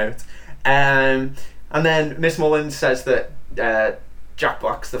 side note. And then Miss Mullins says that Jack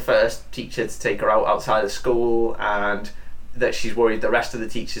Black's the first teacher to take her out outside of school, and that she's worried the rest of the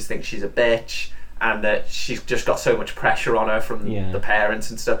teachers think she's a bitch, and that she's just got so much pressure on her from the parents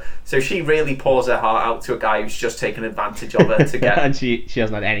and stuff. So she really pours her heart out to a guy who's just taken advantage of her to get... And she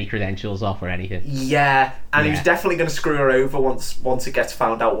hasn't had any credentials off or anything. Yeah, and he was definitely going to screw her over once it gets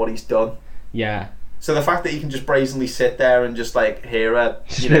found out what he's done. Yeah. So the fact that you can just brazenly sit there and just like hear her,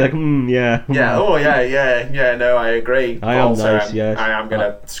 Just be like, yeah. yeah, oh yeah, no, I agree. I am also, nice, yes. I am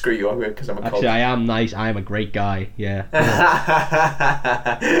gonna screw you up because I'm a Actually, cunt. I am nice. I am a great guy. Yeah.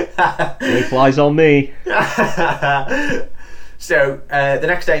 No flies on me. So the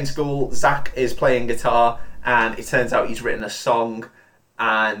next day in school, Zach is playing guitar, and it turns out he's written a song,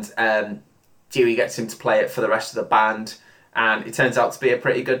 and Dewey gets him to play it for the rest of the band. And it turns out to be a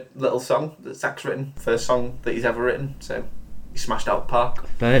pretty good little song that Zach's written. First song that he's ever written. So he smashed out the park.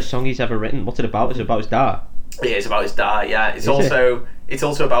 First song he's ever written. What's it about? Is it about his dad? It is about his dad, yeah. It's also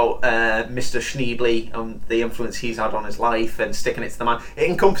about Mr. Schneebly and the influence he's had on his life and sticking it to the man. It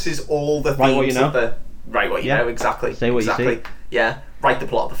encompasses all the themes of the... Right, what you know, exactly. Say what you see. Yeah, write the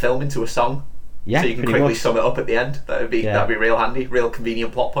plot of the film into a song. Yeah, so you can quickly sum it up at the end. That'd be real handy, real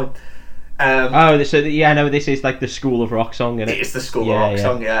convenient plot point. This is like the School of Rock song, isn't it? It is the School of Rock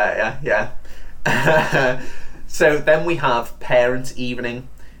song, yeah. So then we have Parents' Evening,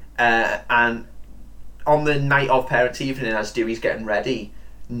 and on the night of Parents' Evening, as Dewey's getting ready,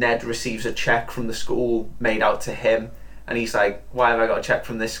 Ned receives a check from the school made out to him, and he's like, why have I got a check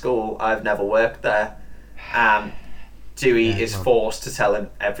from this school? I've never worked there. Dewey is forced to tell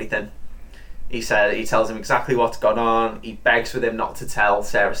him everything. He tells him exactly what's gone on. He begs with him not to tell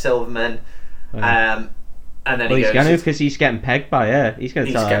Sarah Silverman. And then he goes... because he's getting pegged by her. He's going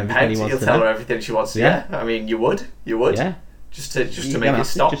to tell her everything he wants to know. He'll tell her everything she wants to know. Yeah. I mean, you would. Yeah. Just to make it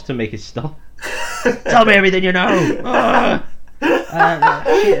stop. Just to make it stop. Tell me everything you know.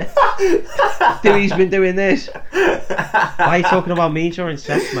 Dewey's been doing this. Why are you talking about me during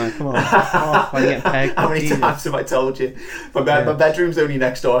sex, man? Come on. Why are you getting pegged? How many times have I told you? My bedroom's only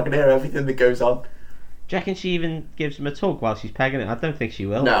next door. I can hear everything that goes on. Do you reckon she even gives him a tug while she's pegging it? I don't think she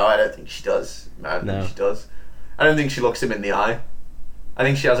will. No, I don't think she does. I don't think she does. I don't think she looks him in the eye. I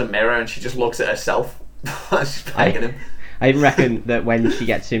think she has a mirror and she just looks at herself while she's pegging him. I even reckon that when she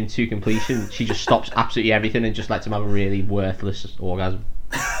gets him to completion, she just stops absolutely everything and just lets him have a really worthless orgasm.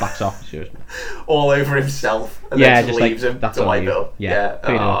 Backs off. All over himself. And then just leaves him that's to wipe it you. up. Yeah.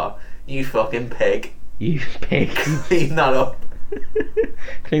 Oh, you fucking pig. You pig. Clean that up.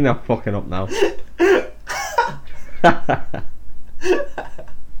 Clean that fucking up now.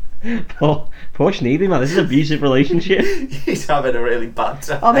 Poor Schneebly, man. This is an abusive relationship. He's having a really bad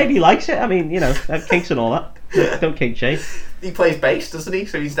time. Oh, maybe he likes it. I mean, kinks and all that. Don't kink shame. He plays bass, doesn't he?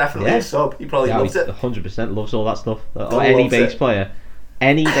 So he's definitely a sub. He probably loves it. 100% loves all that stuff. Any bass player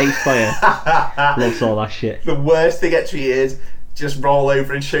loves all that shit. The worst they get to you is just roll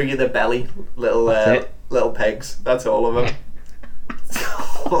over and show you the belly. Little pegs. That's all of them.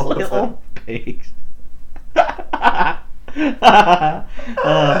 Little pigs.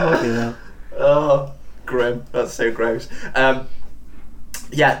 Oh, grim. That's so gross.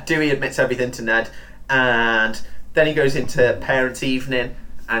 Dewey admits everything to Ned, and then he goes into Parents' Evening,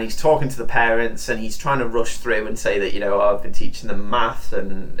 and he's talking to the parents, and he's trying to rush through and say that, I've been teaching them math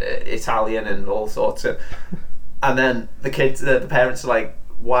and Italian and all sorts of... And then the parents are like,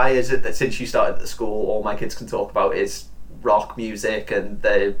 why is it that since you started at the school, all my kids can talk about is rock music, and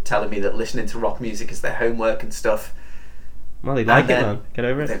they're telling me that listening to rock music is their homework and stuff. Well, they like it, man. Get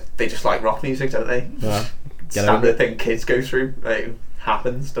over it. They just like rock music, don't they? Yeah. Standard thing kids go through. It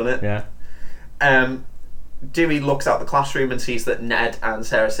happens, doesn't it? Yeah. Dewey looks out the classroom and sees that Ned and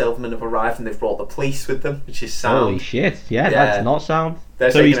Sarah Silverman have arrived, and they've brought the police with them, which is sound. Holy shit! Yeah, that's not sound.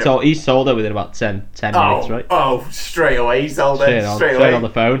 So he's told her within about 10 minutes, right? Oh, straight away he's told her. Straight away on the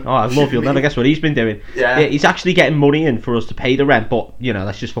phone. Oh, I love you'll never guess what he's been doing. Yeah. He's actually getting money in for us to pay the rent, but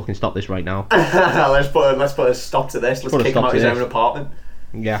let's just fucking stop this right now. let's put a stop to this. Let's kick him out of his own apartment.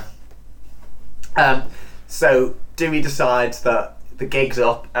 Yeah. So Dewey decides that the gig's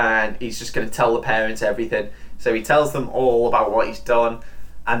up and he's just going to tell the parents everything. So he tells them all about what he's done,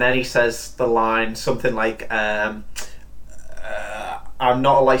 and then he says the line something like, I'm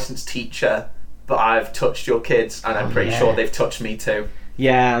not a licensed teacher, but I've touched your kids, and I'm pretty sure they've touched me too.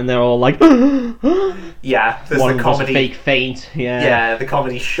 Yeah, and they're all like, yeah, there's one the comedy fake faint. Yeah, the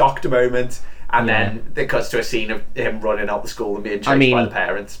comedy shocked moment, and then it cuts to a scene of him running out the school and being chased by the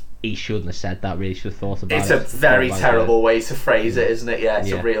parents. He shouldn't have said that. Really should have thought about it. It's a very terrible way to phrase it, isn't it? Yeah, it's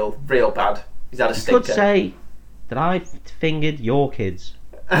a real bad. He's had a stinker. You could say that I fingered your kids,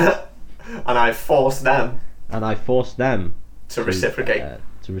 and I forced them. To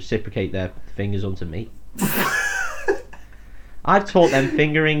reciprocate their fingers onto me. I've taught them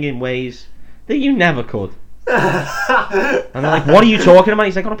fingering in ways that you never could. And they're like, what are you talking about?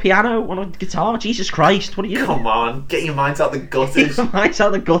 He's like, on a piano, on a guitar, Jesus Christ, what are you... Come on, get your minds out the gutters. Get your minds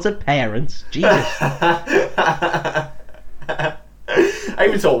out the gutter, parents. Jesus. I I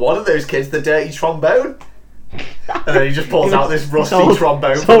even saw one of those kids, the dirty trombone. And then he just pulls out this rusty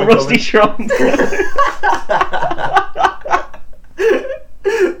trombone. So rusty trombone.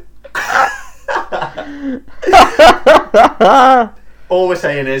 All we're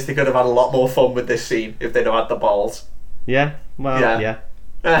saying is they could have had a lot more fun with this scene if they'd have had the balls. Yeah, well, yeah.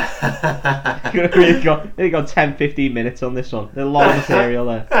 Could have really got 10-15 minutes on this one. There's a lot of material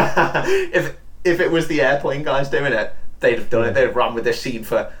there. If it was the airplane guys doing it, they'd have done it. They'd have ran with this scene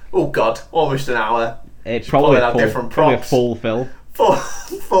for, oh god, almost an hour. It's probably different props. A full film.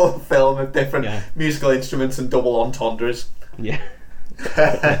 Full film of different musical instruments and double entendres. Yeah.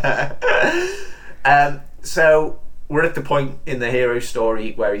 So we're at the point in the hero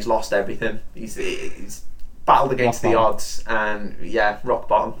story where he's lost everything. He's battled against the odds, and rock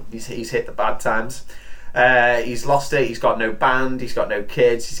bottom. He's hit the bad times. He's lost it. He's got no band. He's got no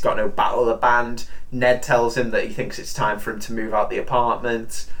kids. He's got no battle of the band. Ned tells him that he thinks it's time for him to move out the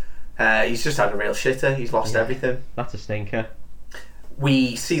apartment. He's just had a real shitter. He's lost everything. That's a stinker.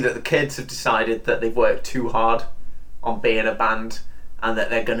 We see that the kids have decided that they've worked too hard on being a band, and that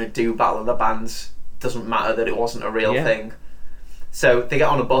they're going to do Battle of the Bands. Doesn't matter that it wasn't a real thing. So they get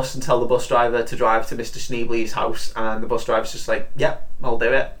on a bus and tell the bus driver to drive to Mr. Schneebly's house, and the bus driver's just like, yep, I'll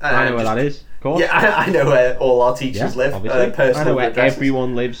do it. I know where that is, of course. Yeah, I know where all our teachers live. I know where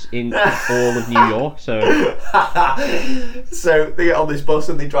everyone lives in all of New York, so... So they get on this bus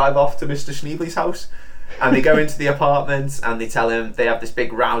and they drive off to Mr. Schneebly's house, and they go into the apartment and they tell him, they have this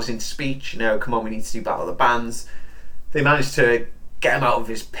big rousing speech, come on, we need to do Battle of the Bands. They manage to get him out of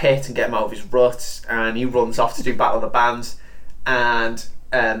his pit and get him out of his rut, and he runs off to do Battle of the Bands. And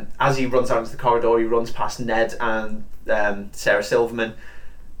as he runs out into the corridor, he runs past Ned and Sarah Silverman,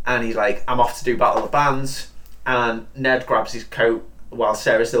 and he's like, I'm off to do Battle of the Bands. And Ned grabs his coat while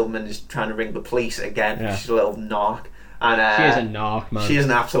Sarah Silverman is trying to ring the police again. She's a little narc, and she is a narc, man. She is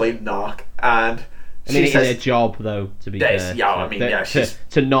an absolute narc. And I mean, it is a job, though, to be fair. She's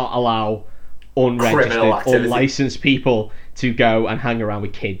to not allow unregistered, unlicensed people to go and hang around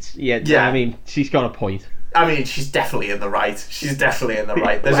with kids. I mean, she's got a point. I mean, she's definitely in the right.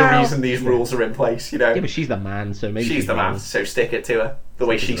 There's a reason these rules are in place, Yeah, but she's the man, so maybe she's the man. So stick it to her the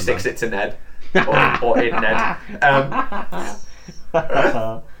way she sticks it to Ned, or in Ned.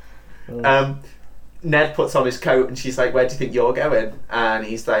 Ned puts on his coat and she's like, "Where do you think you're going?" And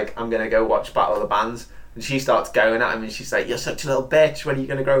he's like, "I'm gonna go watch Battle of the Bands." And she starts going at him and she's like, "You're such a little bitch. When are you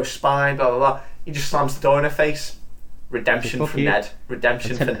gonna grow a spine?" Blah blah blah. He just slams the door in her face. Redemption for Ned.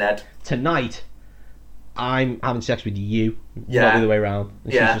 Redemption for Ned. Tonight, I'm having sex with you, not the other way around.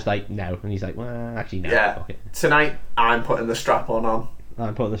 And she's just like, no. And he's like, well, actually, no. Yeah. Fuck it. Tonight, I'm putting the strap-on on.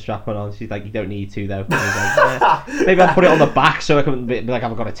 I'm putting the strap-on on. She's like, you don't need to, though. And he's like, maybe I'll put it on the back so I can be like,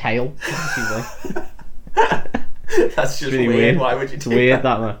 I've got a tail. She's like... That's just really weird. Why would you do that?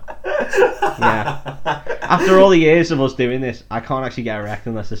 That, man. Yeah. After all the years of us doing this, I can't actually get erect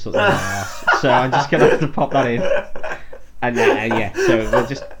unless there's something in my ass. So I'm just going to have to pop that in. And so we'll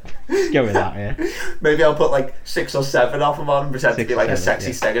just go with that, yeah. Maybe I'll put like 6 or 7 of them on and pretend to be like a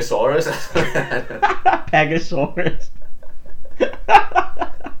sexy Stegosaurus. Pegasaurus.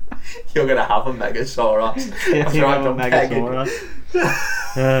 You're going to have a Megazauros. After I've done Megazauros.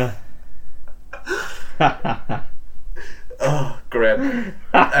 Oh, grim.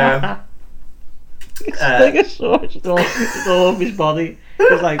 Stegosaurus, it's all over his body.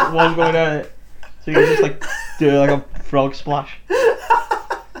 There's like one going at it. So you can just like do like a frog splash.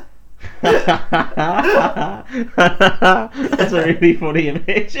 That's a really funny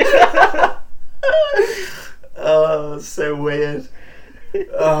image. Oh, so weird.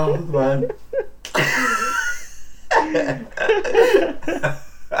 Oh, man.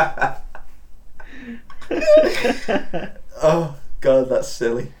 Oh, God, that's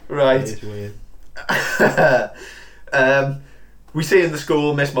silly. Right. It is weird. We see in the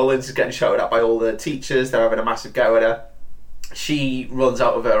school, Miss Mullins is getting shouted at by all the teachers. They're having a massive go at her. She runs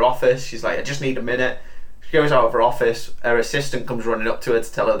out of her office. She's like, I just need a minute. She goes out of her office. Her assistant comes running up to her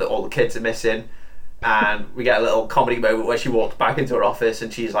to tell her that all the kids are missing. And we get a little comedy moment where she walks back into her office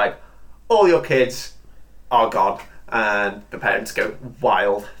and she's like, all your kids are gone. And the parents go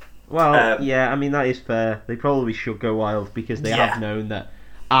wild. Well, I mean, that is fair. They probably should go wild because they have known that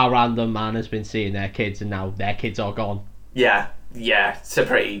our random man has been seeing their kids and now their kids are gone. Yeah, it's a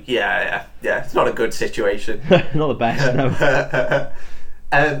pretty, it's not a good situation. Not the best, no.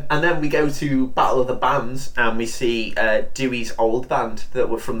 And then we go to Battle of the Bands and we see Dewey's old band that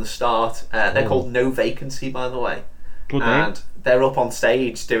were from the start. They're called No Vacancy, by the way. Good name. And they're up on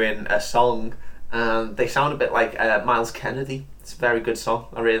stage doing a song and they sound a bit like Miles Kennedy. It's a very good song.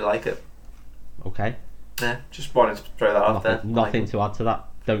 I really like it. Okay. Yeah, just wanted to throw that out there. Nothing to add to that.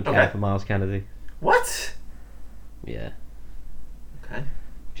 Don't care for Miles Kennedy. What? Yeah. Okay.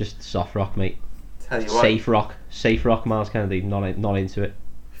 Just soft rock, mate. Tell you what. Safe rock. Miles Kennedy. Not into it.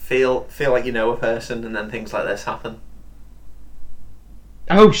 Feel like you know a person, and then things like this happen.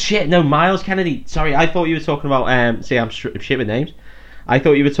 Oh shit! No, Miles Kennedy. Sorry, I thought you were talking about. See, I'm shit with names. I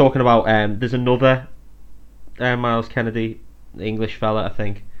thought you were talking about. There's another Miles Kennedy, English fella, I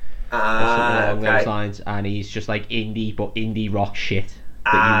think. Or something along those lines, and he's just like indie, but indie rock shit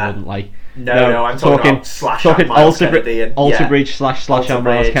that you wouldn't like. No, I'm talking Alter Bridge slash Miles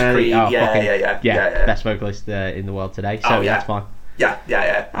Kennedy. Yeah. Best vocalist in the world today. So that's fine.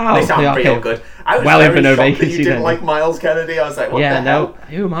 Yeah. Oh, they sound real good. I was well in for no shocked that vacancy. You didn't like Miles Kennedy. I was like, what the hell?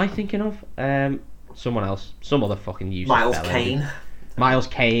 Who am I thinking of? Someone else. Some other fucking user. Miles Kane. Miles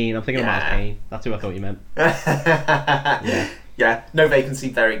Kane. I'm thinking of Miles Kane. That's who I thought you meant. Yeah. No Vacancy.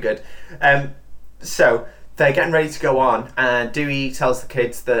 Very good. So they're getting ready to go on, and Dewey tells the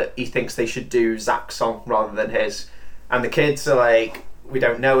kids that he thinks they should do Zach's song rather than his, and the kids are like, we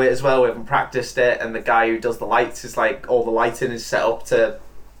don't know it as well, we haven't practiced it, and the guy who does the lights is like, all the lighting is set up to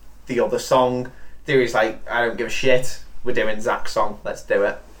the other song. Dewey's like, I don't give a shit, we're doing Zach's song, let's do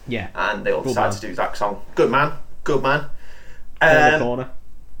it. Yeah. And they all decide to do Zach's song. Good man. In the corner.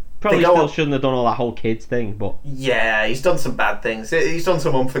 Probably still shouldn't have done all that whole kids thing, but... Yeah, he's done some bad things. He's done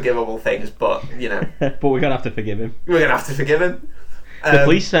some unforgivable things, but, you know... But we're going to have to forgive him. The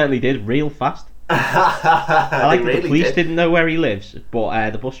police certainly did, real fast. I like that the police didn't know where he lives, but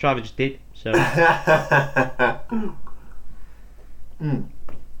the bus driver just did, so...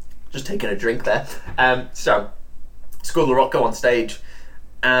 Just taking a drink there. So, School of Rock go on stage,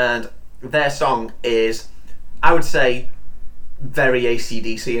 and their song is, I would say... very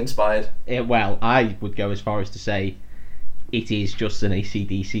AC/DC inspired. Well, I would go as far as to say it is just an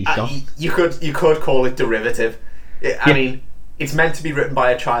AC/DC song. You could call it derivative. I mean, it's meant to be written by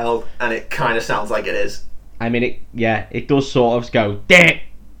a child, and it kind of sounds like it is. I mean, it does sort of go damn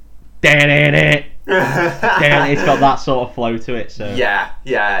it. It's got that sort of flow to it. So yeah.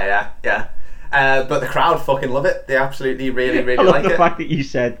 But the crowd fucking love it. They absolutely really I love like the it. fact that you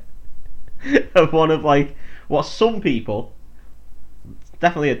said of one of like what some people.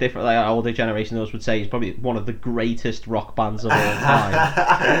 Definitely a different, older generation of us would say is probably one of the greatest rock bands of all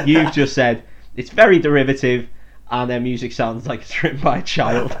time. You've just said it's very derivative, and their music sounds like it's written by a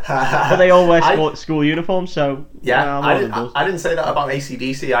child. But they all wear school uniforms, so I didn't say that about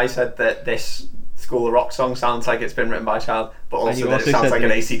AC/DC. I said that this School of Rock song sounds like it's been written by a child, but also that it sounds like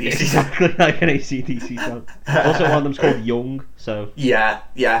an AC/DC song. Exactly like an AC/DC song. Also, one of them's called Young. So yeah.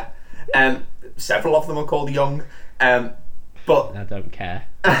 Several of them are called Young. But I don't care.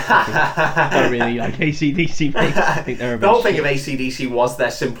 I don't really like AC/DC, mate. I think they're a bit the whole thing of AC/DC was their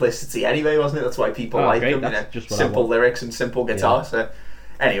simplicity anyway, wasn't it? That's why people like them. That's just what simple lyrics and simple guitar. Yeah. So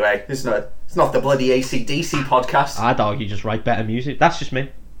anyway, it's not the bloody AC/DC podcast. I'd argue just write better music. That's just me.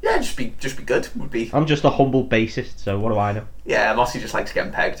 Yeah, just be good. Would be. I'm just a humble bassist, so what do I know? Yeah, Mossy just likes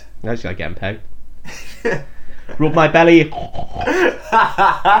getting pegged. I just like getting pegged. Rub my belly.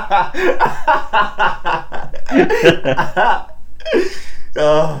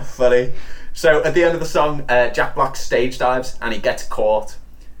 Oh, funny. So at the end of the song, Jack Black stage dives and he gets caught.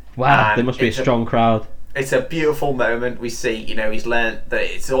 Wow, there must be a strong crowd. It's a beautiful moment. We see, he's learned that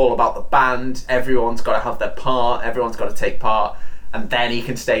it's all about the band. Everyone's got to have their part. Everyone's got to take part. And then he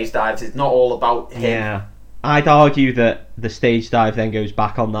can stage dives. It's not all about him. Yeah. I'd argue that the stage dive then goes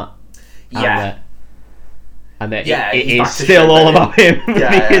back on that. Yeah. And that it is still all about him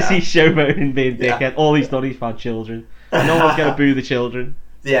because he's showboating being dickhead. Yeah. All he's done is find children. And no one's going to boo the children.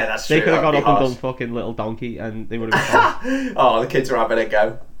 Yeah, that's true. They could have got up and done fucking Little Donkey and they would have been fine. Oh, the kids are having a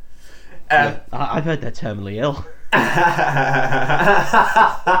go. I've heard they're terminally ill.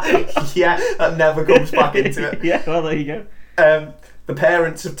 Yeah, that never comes back into it. Yeah, well, there you go. The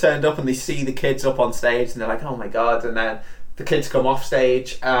parents have turned up and they see the kids up on stage and they're like, oh my god. And then the kids come off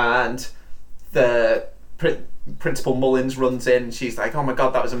stage and the Principal Mullins runs in and she's like, oh my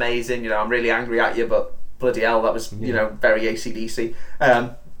god, that was amazing. I'm really angry at you, but bloody hell, that was very AC/DC.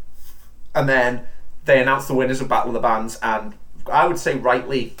 And then they announce the winners of Battle of the Bands, and I would say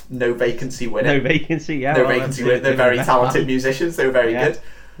rightly, No Vacancy win it. No Vacancy, yeah. No Vacancy win it. They're very talented musicians. They were very good.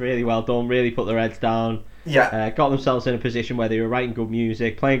 Really well done. Really put their heads down. Yeah. Got themselves in a position where they were writing good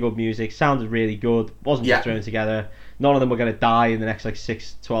music, playing good music, sounded really good. Wasn't just thrown together. None of them were going to die in the next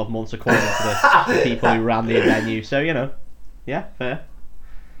 6-12 months according to the people who ran the venue. So yeah, fair.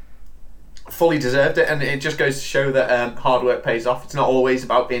 Fully deserved it, and it just goes to show that hard work pays off. It's not always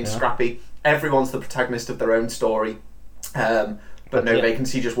about being scrappy. Everyone's the protagonist of their own story. but No Yeah.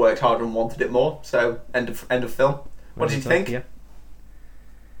 Vacancy just worked harder and wanted it more. So end of film. What did you think? Yeah.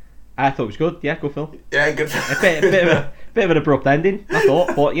 I thought it was good. Yeah, good film. Yeah, good. A bit of an abrupt ending, I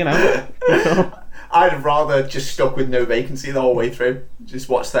thought, but you know. Good film. I'd have rather just stuck with No Vacancy the whole way through. Just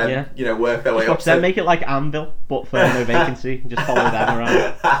watch them, work their way up. Watch them, make it like Anvil, but for No Vacancy. And just follow them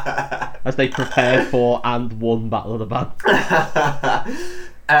around as they prepare for and won Battle of the Band.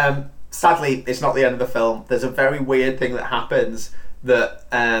 Sadly, it's not the end of the film. There's a very weird thing that happens that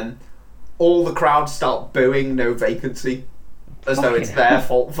all the crowd start booing No Vacancy as though it's their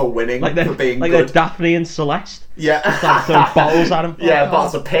fault for winning, for being like good. they're Daphne and Celeste. Yeah. Start throwing bottles at him. Yeah,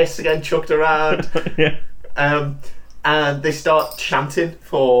 bottles of piss again chucked around. Yeah. And they start chanting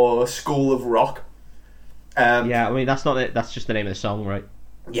for School of Rock. Yeah, I mean, that's not it. That's just the name of the song, right?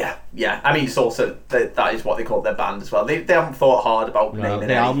 Yeah. I mean, it's also that is what they call their band as well. They haven't thought hard about naming The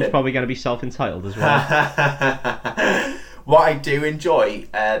anything. album's probably going to be self-entitled as well. What I do enjoy,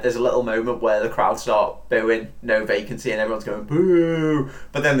 there's a little moment where the crowd start booing No Vacancy and everyone's going boo,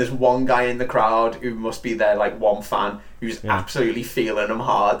 but then there's one guy in the crowd who must be their like one fan who's absolutely feeling them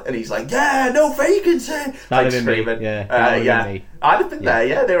hard, and he's like, yeah, No Vacancy, like screaming. Me. Yeah, me. I'd have been there.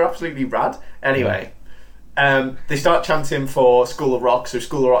 Yeah, they were absolutely rad. Anyway, they start chanting for School of Rock, so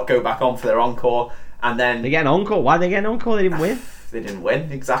School of Rock go back on for their encore, and then they get an encore. Why did they get an encore? They didn't win. They didn't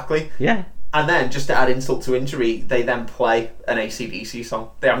win, exactly. Yeah. And then, just to add insult to injury, they then play an AC/DC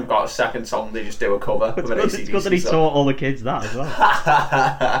song. They haven't got a second song, they just do a cover of an AC/DC song. It's good that he taught all the kids that as well.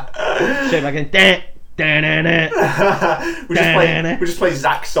 So like we just play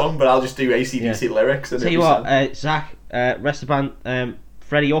Zach's song, but I'll just do AC/DC lyrics. And tell you what, Zach, rest of the band,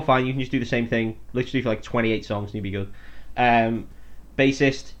 Freddie, you're fine, you can just do the same thing, literally for like 28 songs and you'll be good.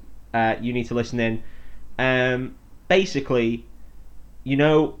 Bassist, you need to listen in. Basically, you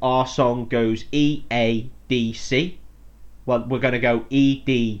know our song goes E, A, D, C. Well, we're going to go E,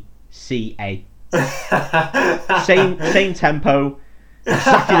 D, C, A. Same tempo,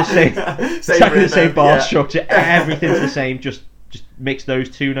 exactly the same bar structure, everything's the same, just mix those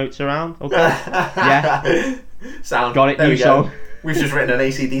two notes around, okay? Yeah. Sound. Got it, there new song. We've just written an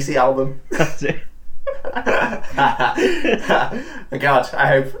AC/DC album. That's it. God, I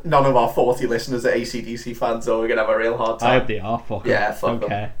hope none of our 40 listeners are AC/DC fans, or we're going to have a real hard time. I hope they are, fuck yeah, fuck them.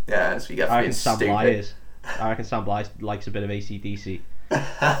 them. Yeah, so we get I reckon Sam stupid. Bly is. I reckon Sam Bly likes a bit of AC/DC. But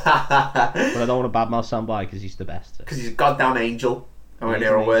I don't want to badmouth Sam Bly because he's the best. Because he's a goddamn angel. I won't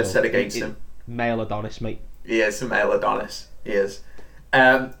hear a word said against him. Male Adonis, mate. He is a male Adonis. He is.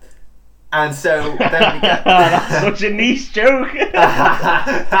 And so then we get... That's such a niche joke.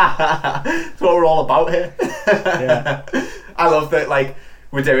 That's what we're all about here. Yeah. I love that, like,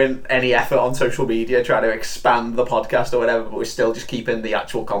 we're doing any effort on social media trying to expand the podcast or whatever, but we're still just keeping the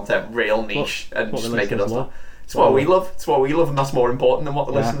actual content real niche and just making us laugh. It's what we love. It's what we love, and that's more important than what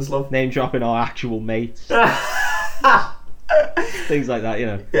the listeners love. Name dropping our actual mates. Things like that, you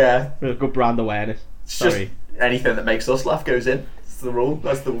know. Yeah. Good brand awareness. Just anything that makes us laugh goes in. That's the rule.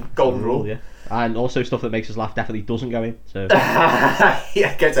 That's the golden rule. Yeah. And also stuff that makes us laugh definitely doesn't go in. So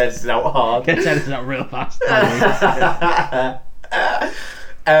yeah, gets edited out hard. Gets edited out real fast.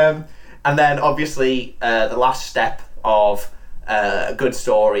 And then obviously the last step of a good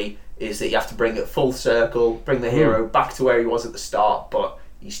story is that you have to bring it full circle, bring the hero back to where he was at the start, but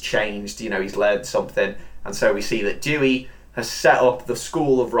he's changed, you know, he's learned something. And so we see that Dewey has set up the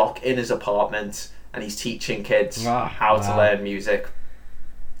School of Rock in his apartment, and he's teaching kids how to learn music.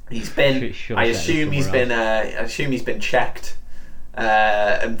 He's been, I assume he's been checked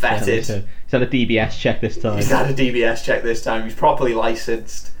and vetted. He's had a DBS check this time. He's had a DBS check this time. He's properly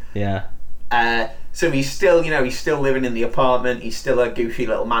licensed. Yeah. So he's still, he's still living in the apartment. He's still a goofy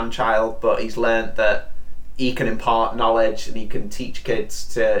little man-child, but he's learned that he can impart knowledge and he can teach kids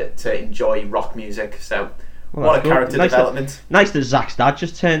to enjoy rock music. So, what a character development. Nice that Zach's dad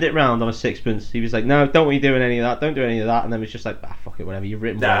just turned it round on a sixpence. He was like, no, don't be doing any of that. Don't do any of that. And then was just like, fuck it, whatever. You've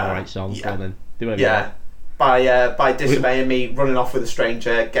written one of the right songs. Well, then do whatever you want. By disobeying me, running off with a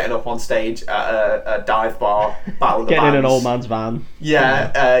stranger, getting up on stage at a dive bar, battle of the bands. Getting in an old man's van.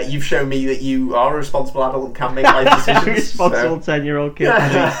 Yeah, you've shown me that you are a responsible adult and can make life decisions. Responsible 10-year-old kid.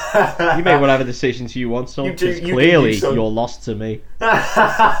 You make whatever decisions you want, son. Clearly, you're lost to me.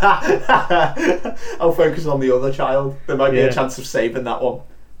 I'll focus on the other child. There might be a chance of saving that one.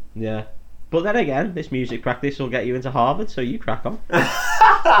 Yeah. But then again, this music practice will get you into Harvard, so you crack on.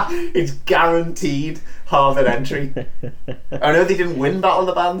 It's guaranteed Harvard entry. I know they didn't win Battle of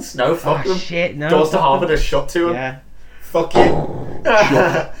the Bands. No, fuck them. Shit, no. Doors to Harvard are shut to them. Yeah. Fuck you.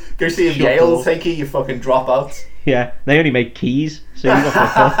 Go see him Yale, take you fucking dropouts. Yeah, they only make keys, so you got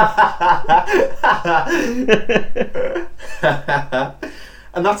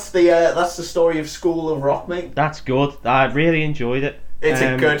And that's the story of School of Rock, mate. That's good. I really enjoyed it. It's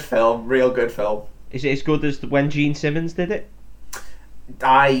a good film, real good film. Is it as good as when Gene Simmons did it?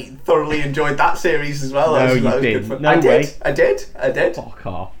 I thoroughly enjoyed that series as well. No, that was you good didn't. fun. No I way. did. I did. Fuck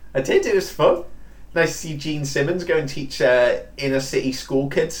off. I did. It was fun. Nice to see Gene Simmons go and teach inner city school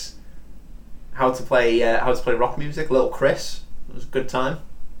kids how to play rock music. Little Chris. It was a good time.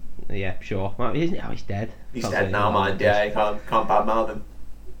 Yeah, sure. Well, isn't he? Oh, he's dead. He's dead now, mind. Yeah, you can't badmouth him.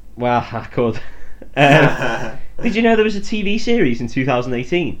 Well, I could. Did you know there was a TV series in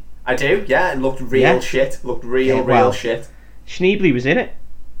 2018? I do. Yeah, it looked real shit. Looked real shit. Schneebly was in it.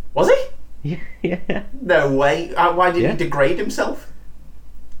 Was he? Yeah. No way. Why did he degrade himself?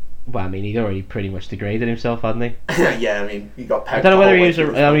 Well, I mean, he'd already pretty much degraded himself, hadn't he? Yeah, I mean, he got pegged. I don't know whether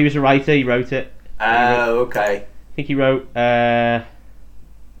he was a writer. He wrote it. Oh, okay. I think he wrote. I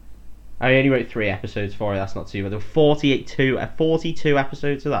only wrote 3 episodes for it. That's not too bad. There were 42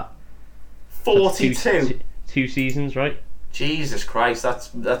 episodes of that. 42. Two seasons, right? Jesus Christ,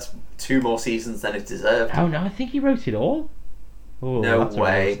 that's 2 more seasons than it deserved. Oh no, I think he wrote it all. Oh, no that's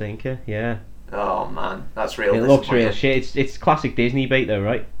way. A real stinker. Yeah. Oh man, that's real. It looks real shit. It's classic Disney bait though,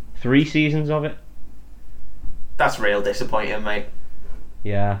 right? 3 seasons of it. That's real disappointing, mate.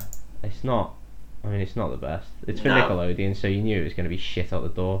 Yeah, it's not. I mean, it's not the best. It's for Nickelodeon, so you knew it was going to be shit out the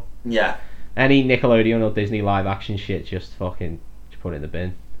door. Yeah. Any Nickelodeon or Disney live action shit, just put it in the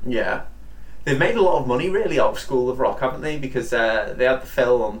bin. Yeah. They've made a lot of money really out of School of Rock, haven't they? Because they had the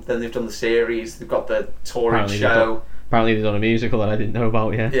film, then they've done the series, they've got the touring show. Apparently they've done a musical that I didn't know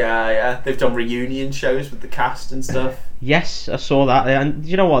about, yeah. Yeah. They've done reunion shows with the cast and stuff. Yes, I saw that. And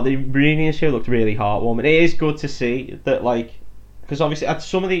you know what? The reunion show looked really heartwarming. It is good to see that, like, because obviously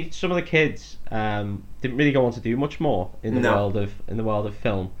some of the kids didn't really go on to do much more in the world of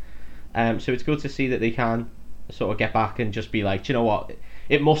film. So it's good to see that they can sort of get back and just be like, do you know what?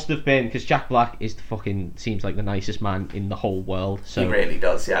 It must have been because Jack Black seems like the nicest man in the whole world. So he really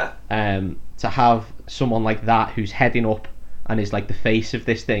does, yeah. To have someone like that who's heading up and is like the face of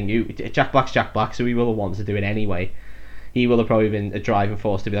this thing. Jack Black's Jack Black, so he will have wanted to do it anyway. He will have probably been a driving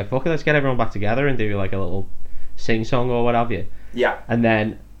force to be like, fuck it, let's get everyone back together and do like a little sing song or what have you. Yeah. And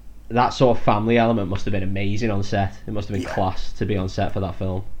then that sort of family element must have been amazing on set. It must have been class to be on set for that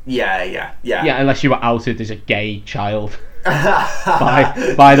film. Yeah. Yeah, unless you were outed as a gay child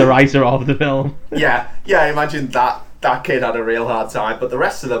by the writer of the film. Yeah. Imagine that kid had a real hard time, but the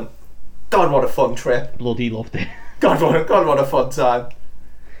rest of them, God, what a fun trip. Bloody loved it. God, what a fun time.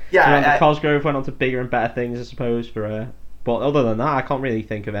 Yeah. Cosgrove went on to bigger and better things, I suppose. But other than that, I can't really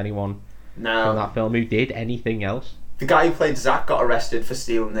think of anyone from that film who did anything else. The guy who played Zack got arrested for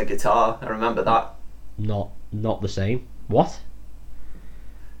stealing the guitar. I remember that. Not the same. What?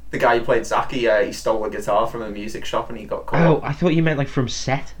 The guy who played Zack, he stole a guitar from a music shop and he got caught. Oh, I thought you meant like from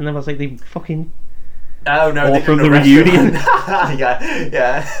set, and then I was like, they fucking. Oh no! Or they from the arrest reunion.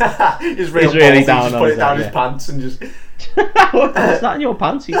 Yeah. He's really down. Just put it down his pants and just. What's that in your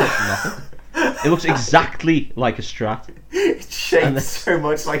pants? He's like, nothing. It looks exactly like a Strat. It's shaped so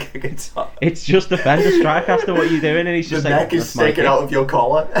much like a guitar. It's just a Fender Stratocaster. What are you doing? And he's just the like, neck is sticking out of your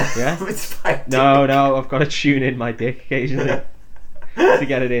collar. Yeah. It's fine. No, I've got to tune in my dick occasionally to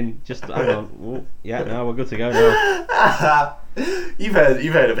get it in. Just hang on. Ooh, yeah, no, we're good to go now. You've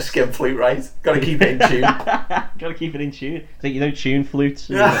heard of a skin flute, right? Got to keep it in tune. Got to keep it in tune. It's like you don't tune flutes.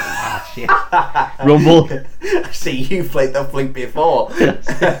 And like, shit. Rumble. I see you played that flute before.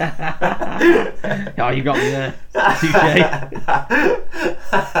 Oh, you got me there.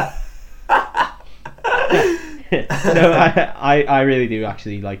 No, I really do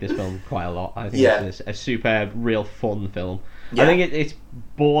actually like this film quite a lot. I think it's a superb, real fun film. Yeah. I think it's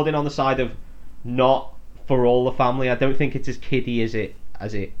bordering on the side of not for all the family. I don't think it's as kiddie as it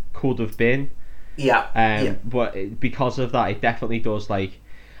could have been. Yeah. But because of that, it definitely does. Like,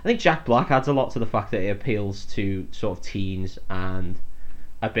 I think Jack Black adds a lot to the fact that it appeals to sort of teens and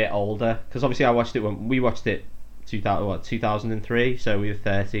a bit older. Because obviously, I watched it when we watched it 2003. So we were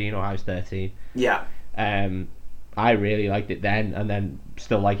 13, or I was 13. Yeah. I really liked it then, and then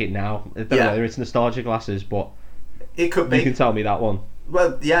still like it now. I don't know whether it's nostalgia glasses, but it could be. You can tell me that one.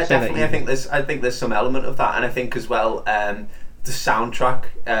 Well, yeah, definitely. I think there's some element of that, and I think as well, the soundtrack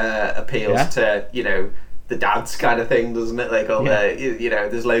appeals to the dance kind of thing, doesn't it? Like all the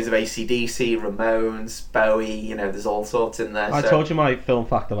there's loads of AC/DC, Ramones, Bowie. There's all sorts in there. I told you my film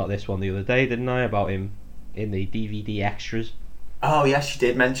fact about this one the other day, didn't I? About him in the DVD extras. Oh yes, you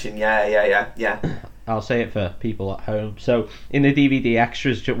did mention. Yeah. I'll say it for people at home. So in the DVD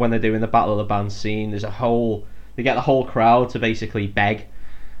extras, when they're doing the Battle of the Bands scene, there's a whole they get the whole crowd to basically beg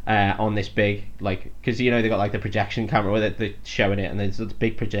on this big, like, because you know they got like the projection camera where they're showing it, and there's this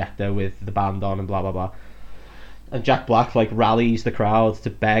big projector with the band on and blah blah blah. And Jack Black like rallies the crowd to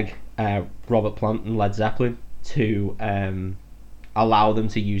beg Robert Plant and Led Zeppelin to allow them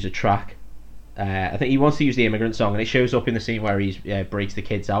to use a track. I think he wants to use the Immigrant Song, and it shows up in the scene where he breaks the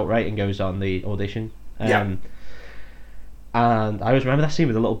kids out, right, and goes on the audition. And I always remember that scene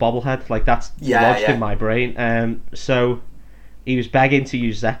with the little bobblehead, like that's lodged in my brain. So he was begging to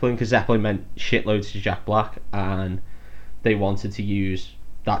use Zeppelin because Zeppelin meant shitloads to Jack Black, and they wanted to use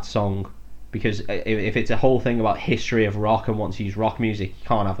that song because if it's a whole thing about history of rock and want to use rock music, you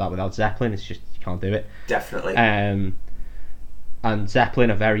can't have that without Zeppelin. It's just, you can't do it. Definitely. And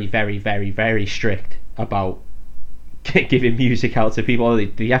Zeppelin are very, very, very, very strict about giving music out to people. They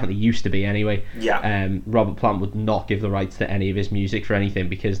definitely used to be anyway. Robert Plant would not give the rights to any of his music for anything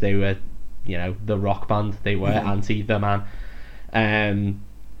because they were, you know, the rock band. They were anti the man. And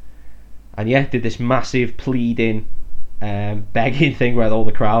yeah, did this massive pleading, begging thing where all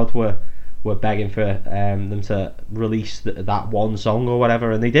the crowd were begging for them to release that one song or whatever,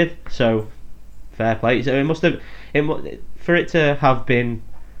 and they did. So fair play. So it must have, for it to have been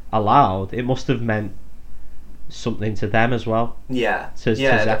allowed, it must have meant something to them as well. To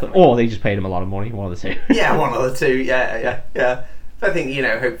Zeppelin. Or they just paid him a lot of money, one of the two. One of the two. Yeah. I think, you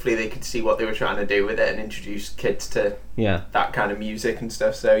know, hopefully they could see what they were trying to do with it and introduce kids to that kind of music and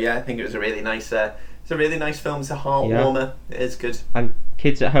stuff. So yeah, I think it was a really nice. It's a really nice film. It's a heart warmer. It is good. And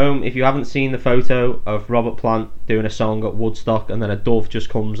kids at home, if you haven't seen the photo of Robert Plant doing a song at Woodstock and then a dove just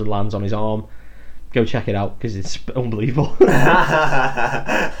comes and lands on his arm, go check it out because it's unbelievable. It's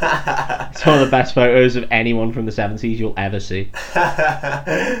one of the best photos of anyone from the 70s you'll ever see.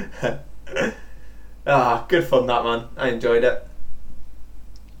 Good fun, that, man. I enjoyed it.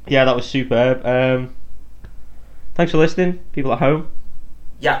 Yeah, that was superb. Thanks for listening, people at home.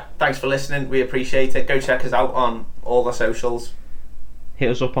 Yeah, thanks for listening. We appreciate it. Go check us out on all the socials. Hit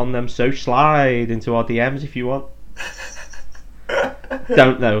us up on them, so slide into our DMs if you want.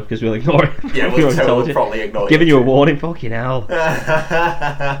 Don't know, because we'll ignore it. Yeah, we'll probably ignore it. Giving you a warning, fucking hell.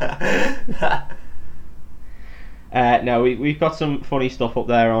 No, we've got some funny stuff up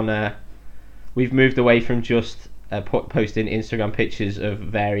there on... we've moved away from just posting Instagram pictures of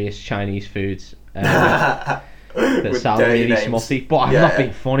various Chinese foods that sound really smutty. But I'm not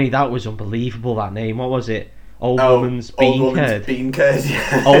being funny, that was unbelievable, that name. What was it? Old woman's bean curd.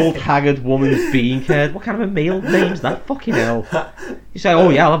 Old haggard woman's bean curd. What kind of a meal name's that? Fucking hell. You say, oh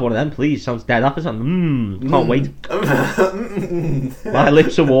yeah, I'll have one of them, please. Sounds dead up. Can't wait. My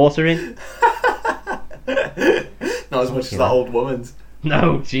lips are watering. Not as much as that old woman's.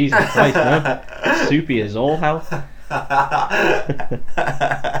 No, Jesus Christ, no. Soupy as all hell.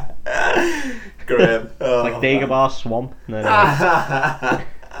 Grim. Like Dagobah Swamp. No.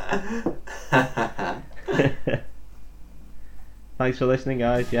 Thanks for listening,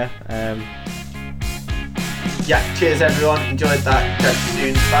 guys. Cheers everyone, enjoyed that. Catch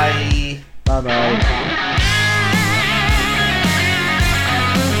you soon. Bye bye.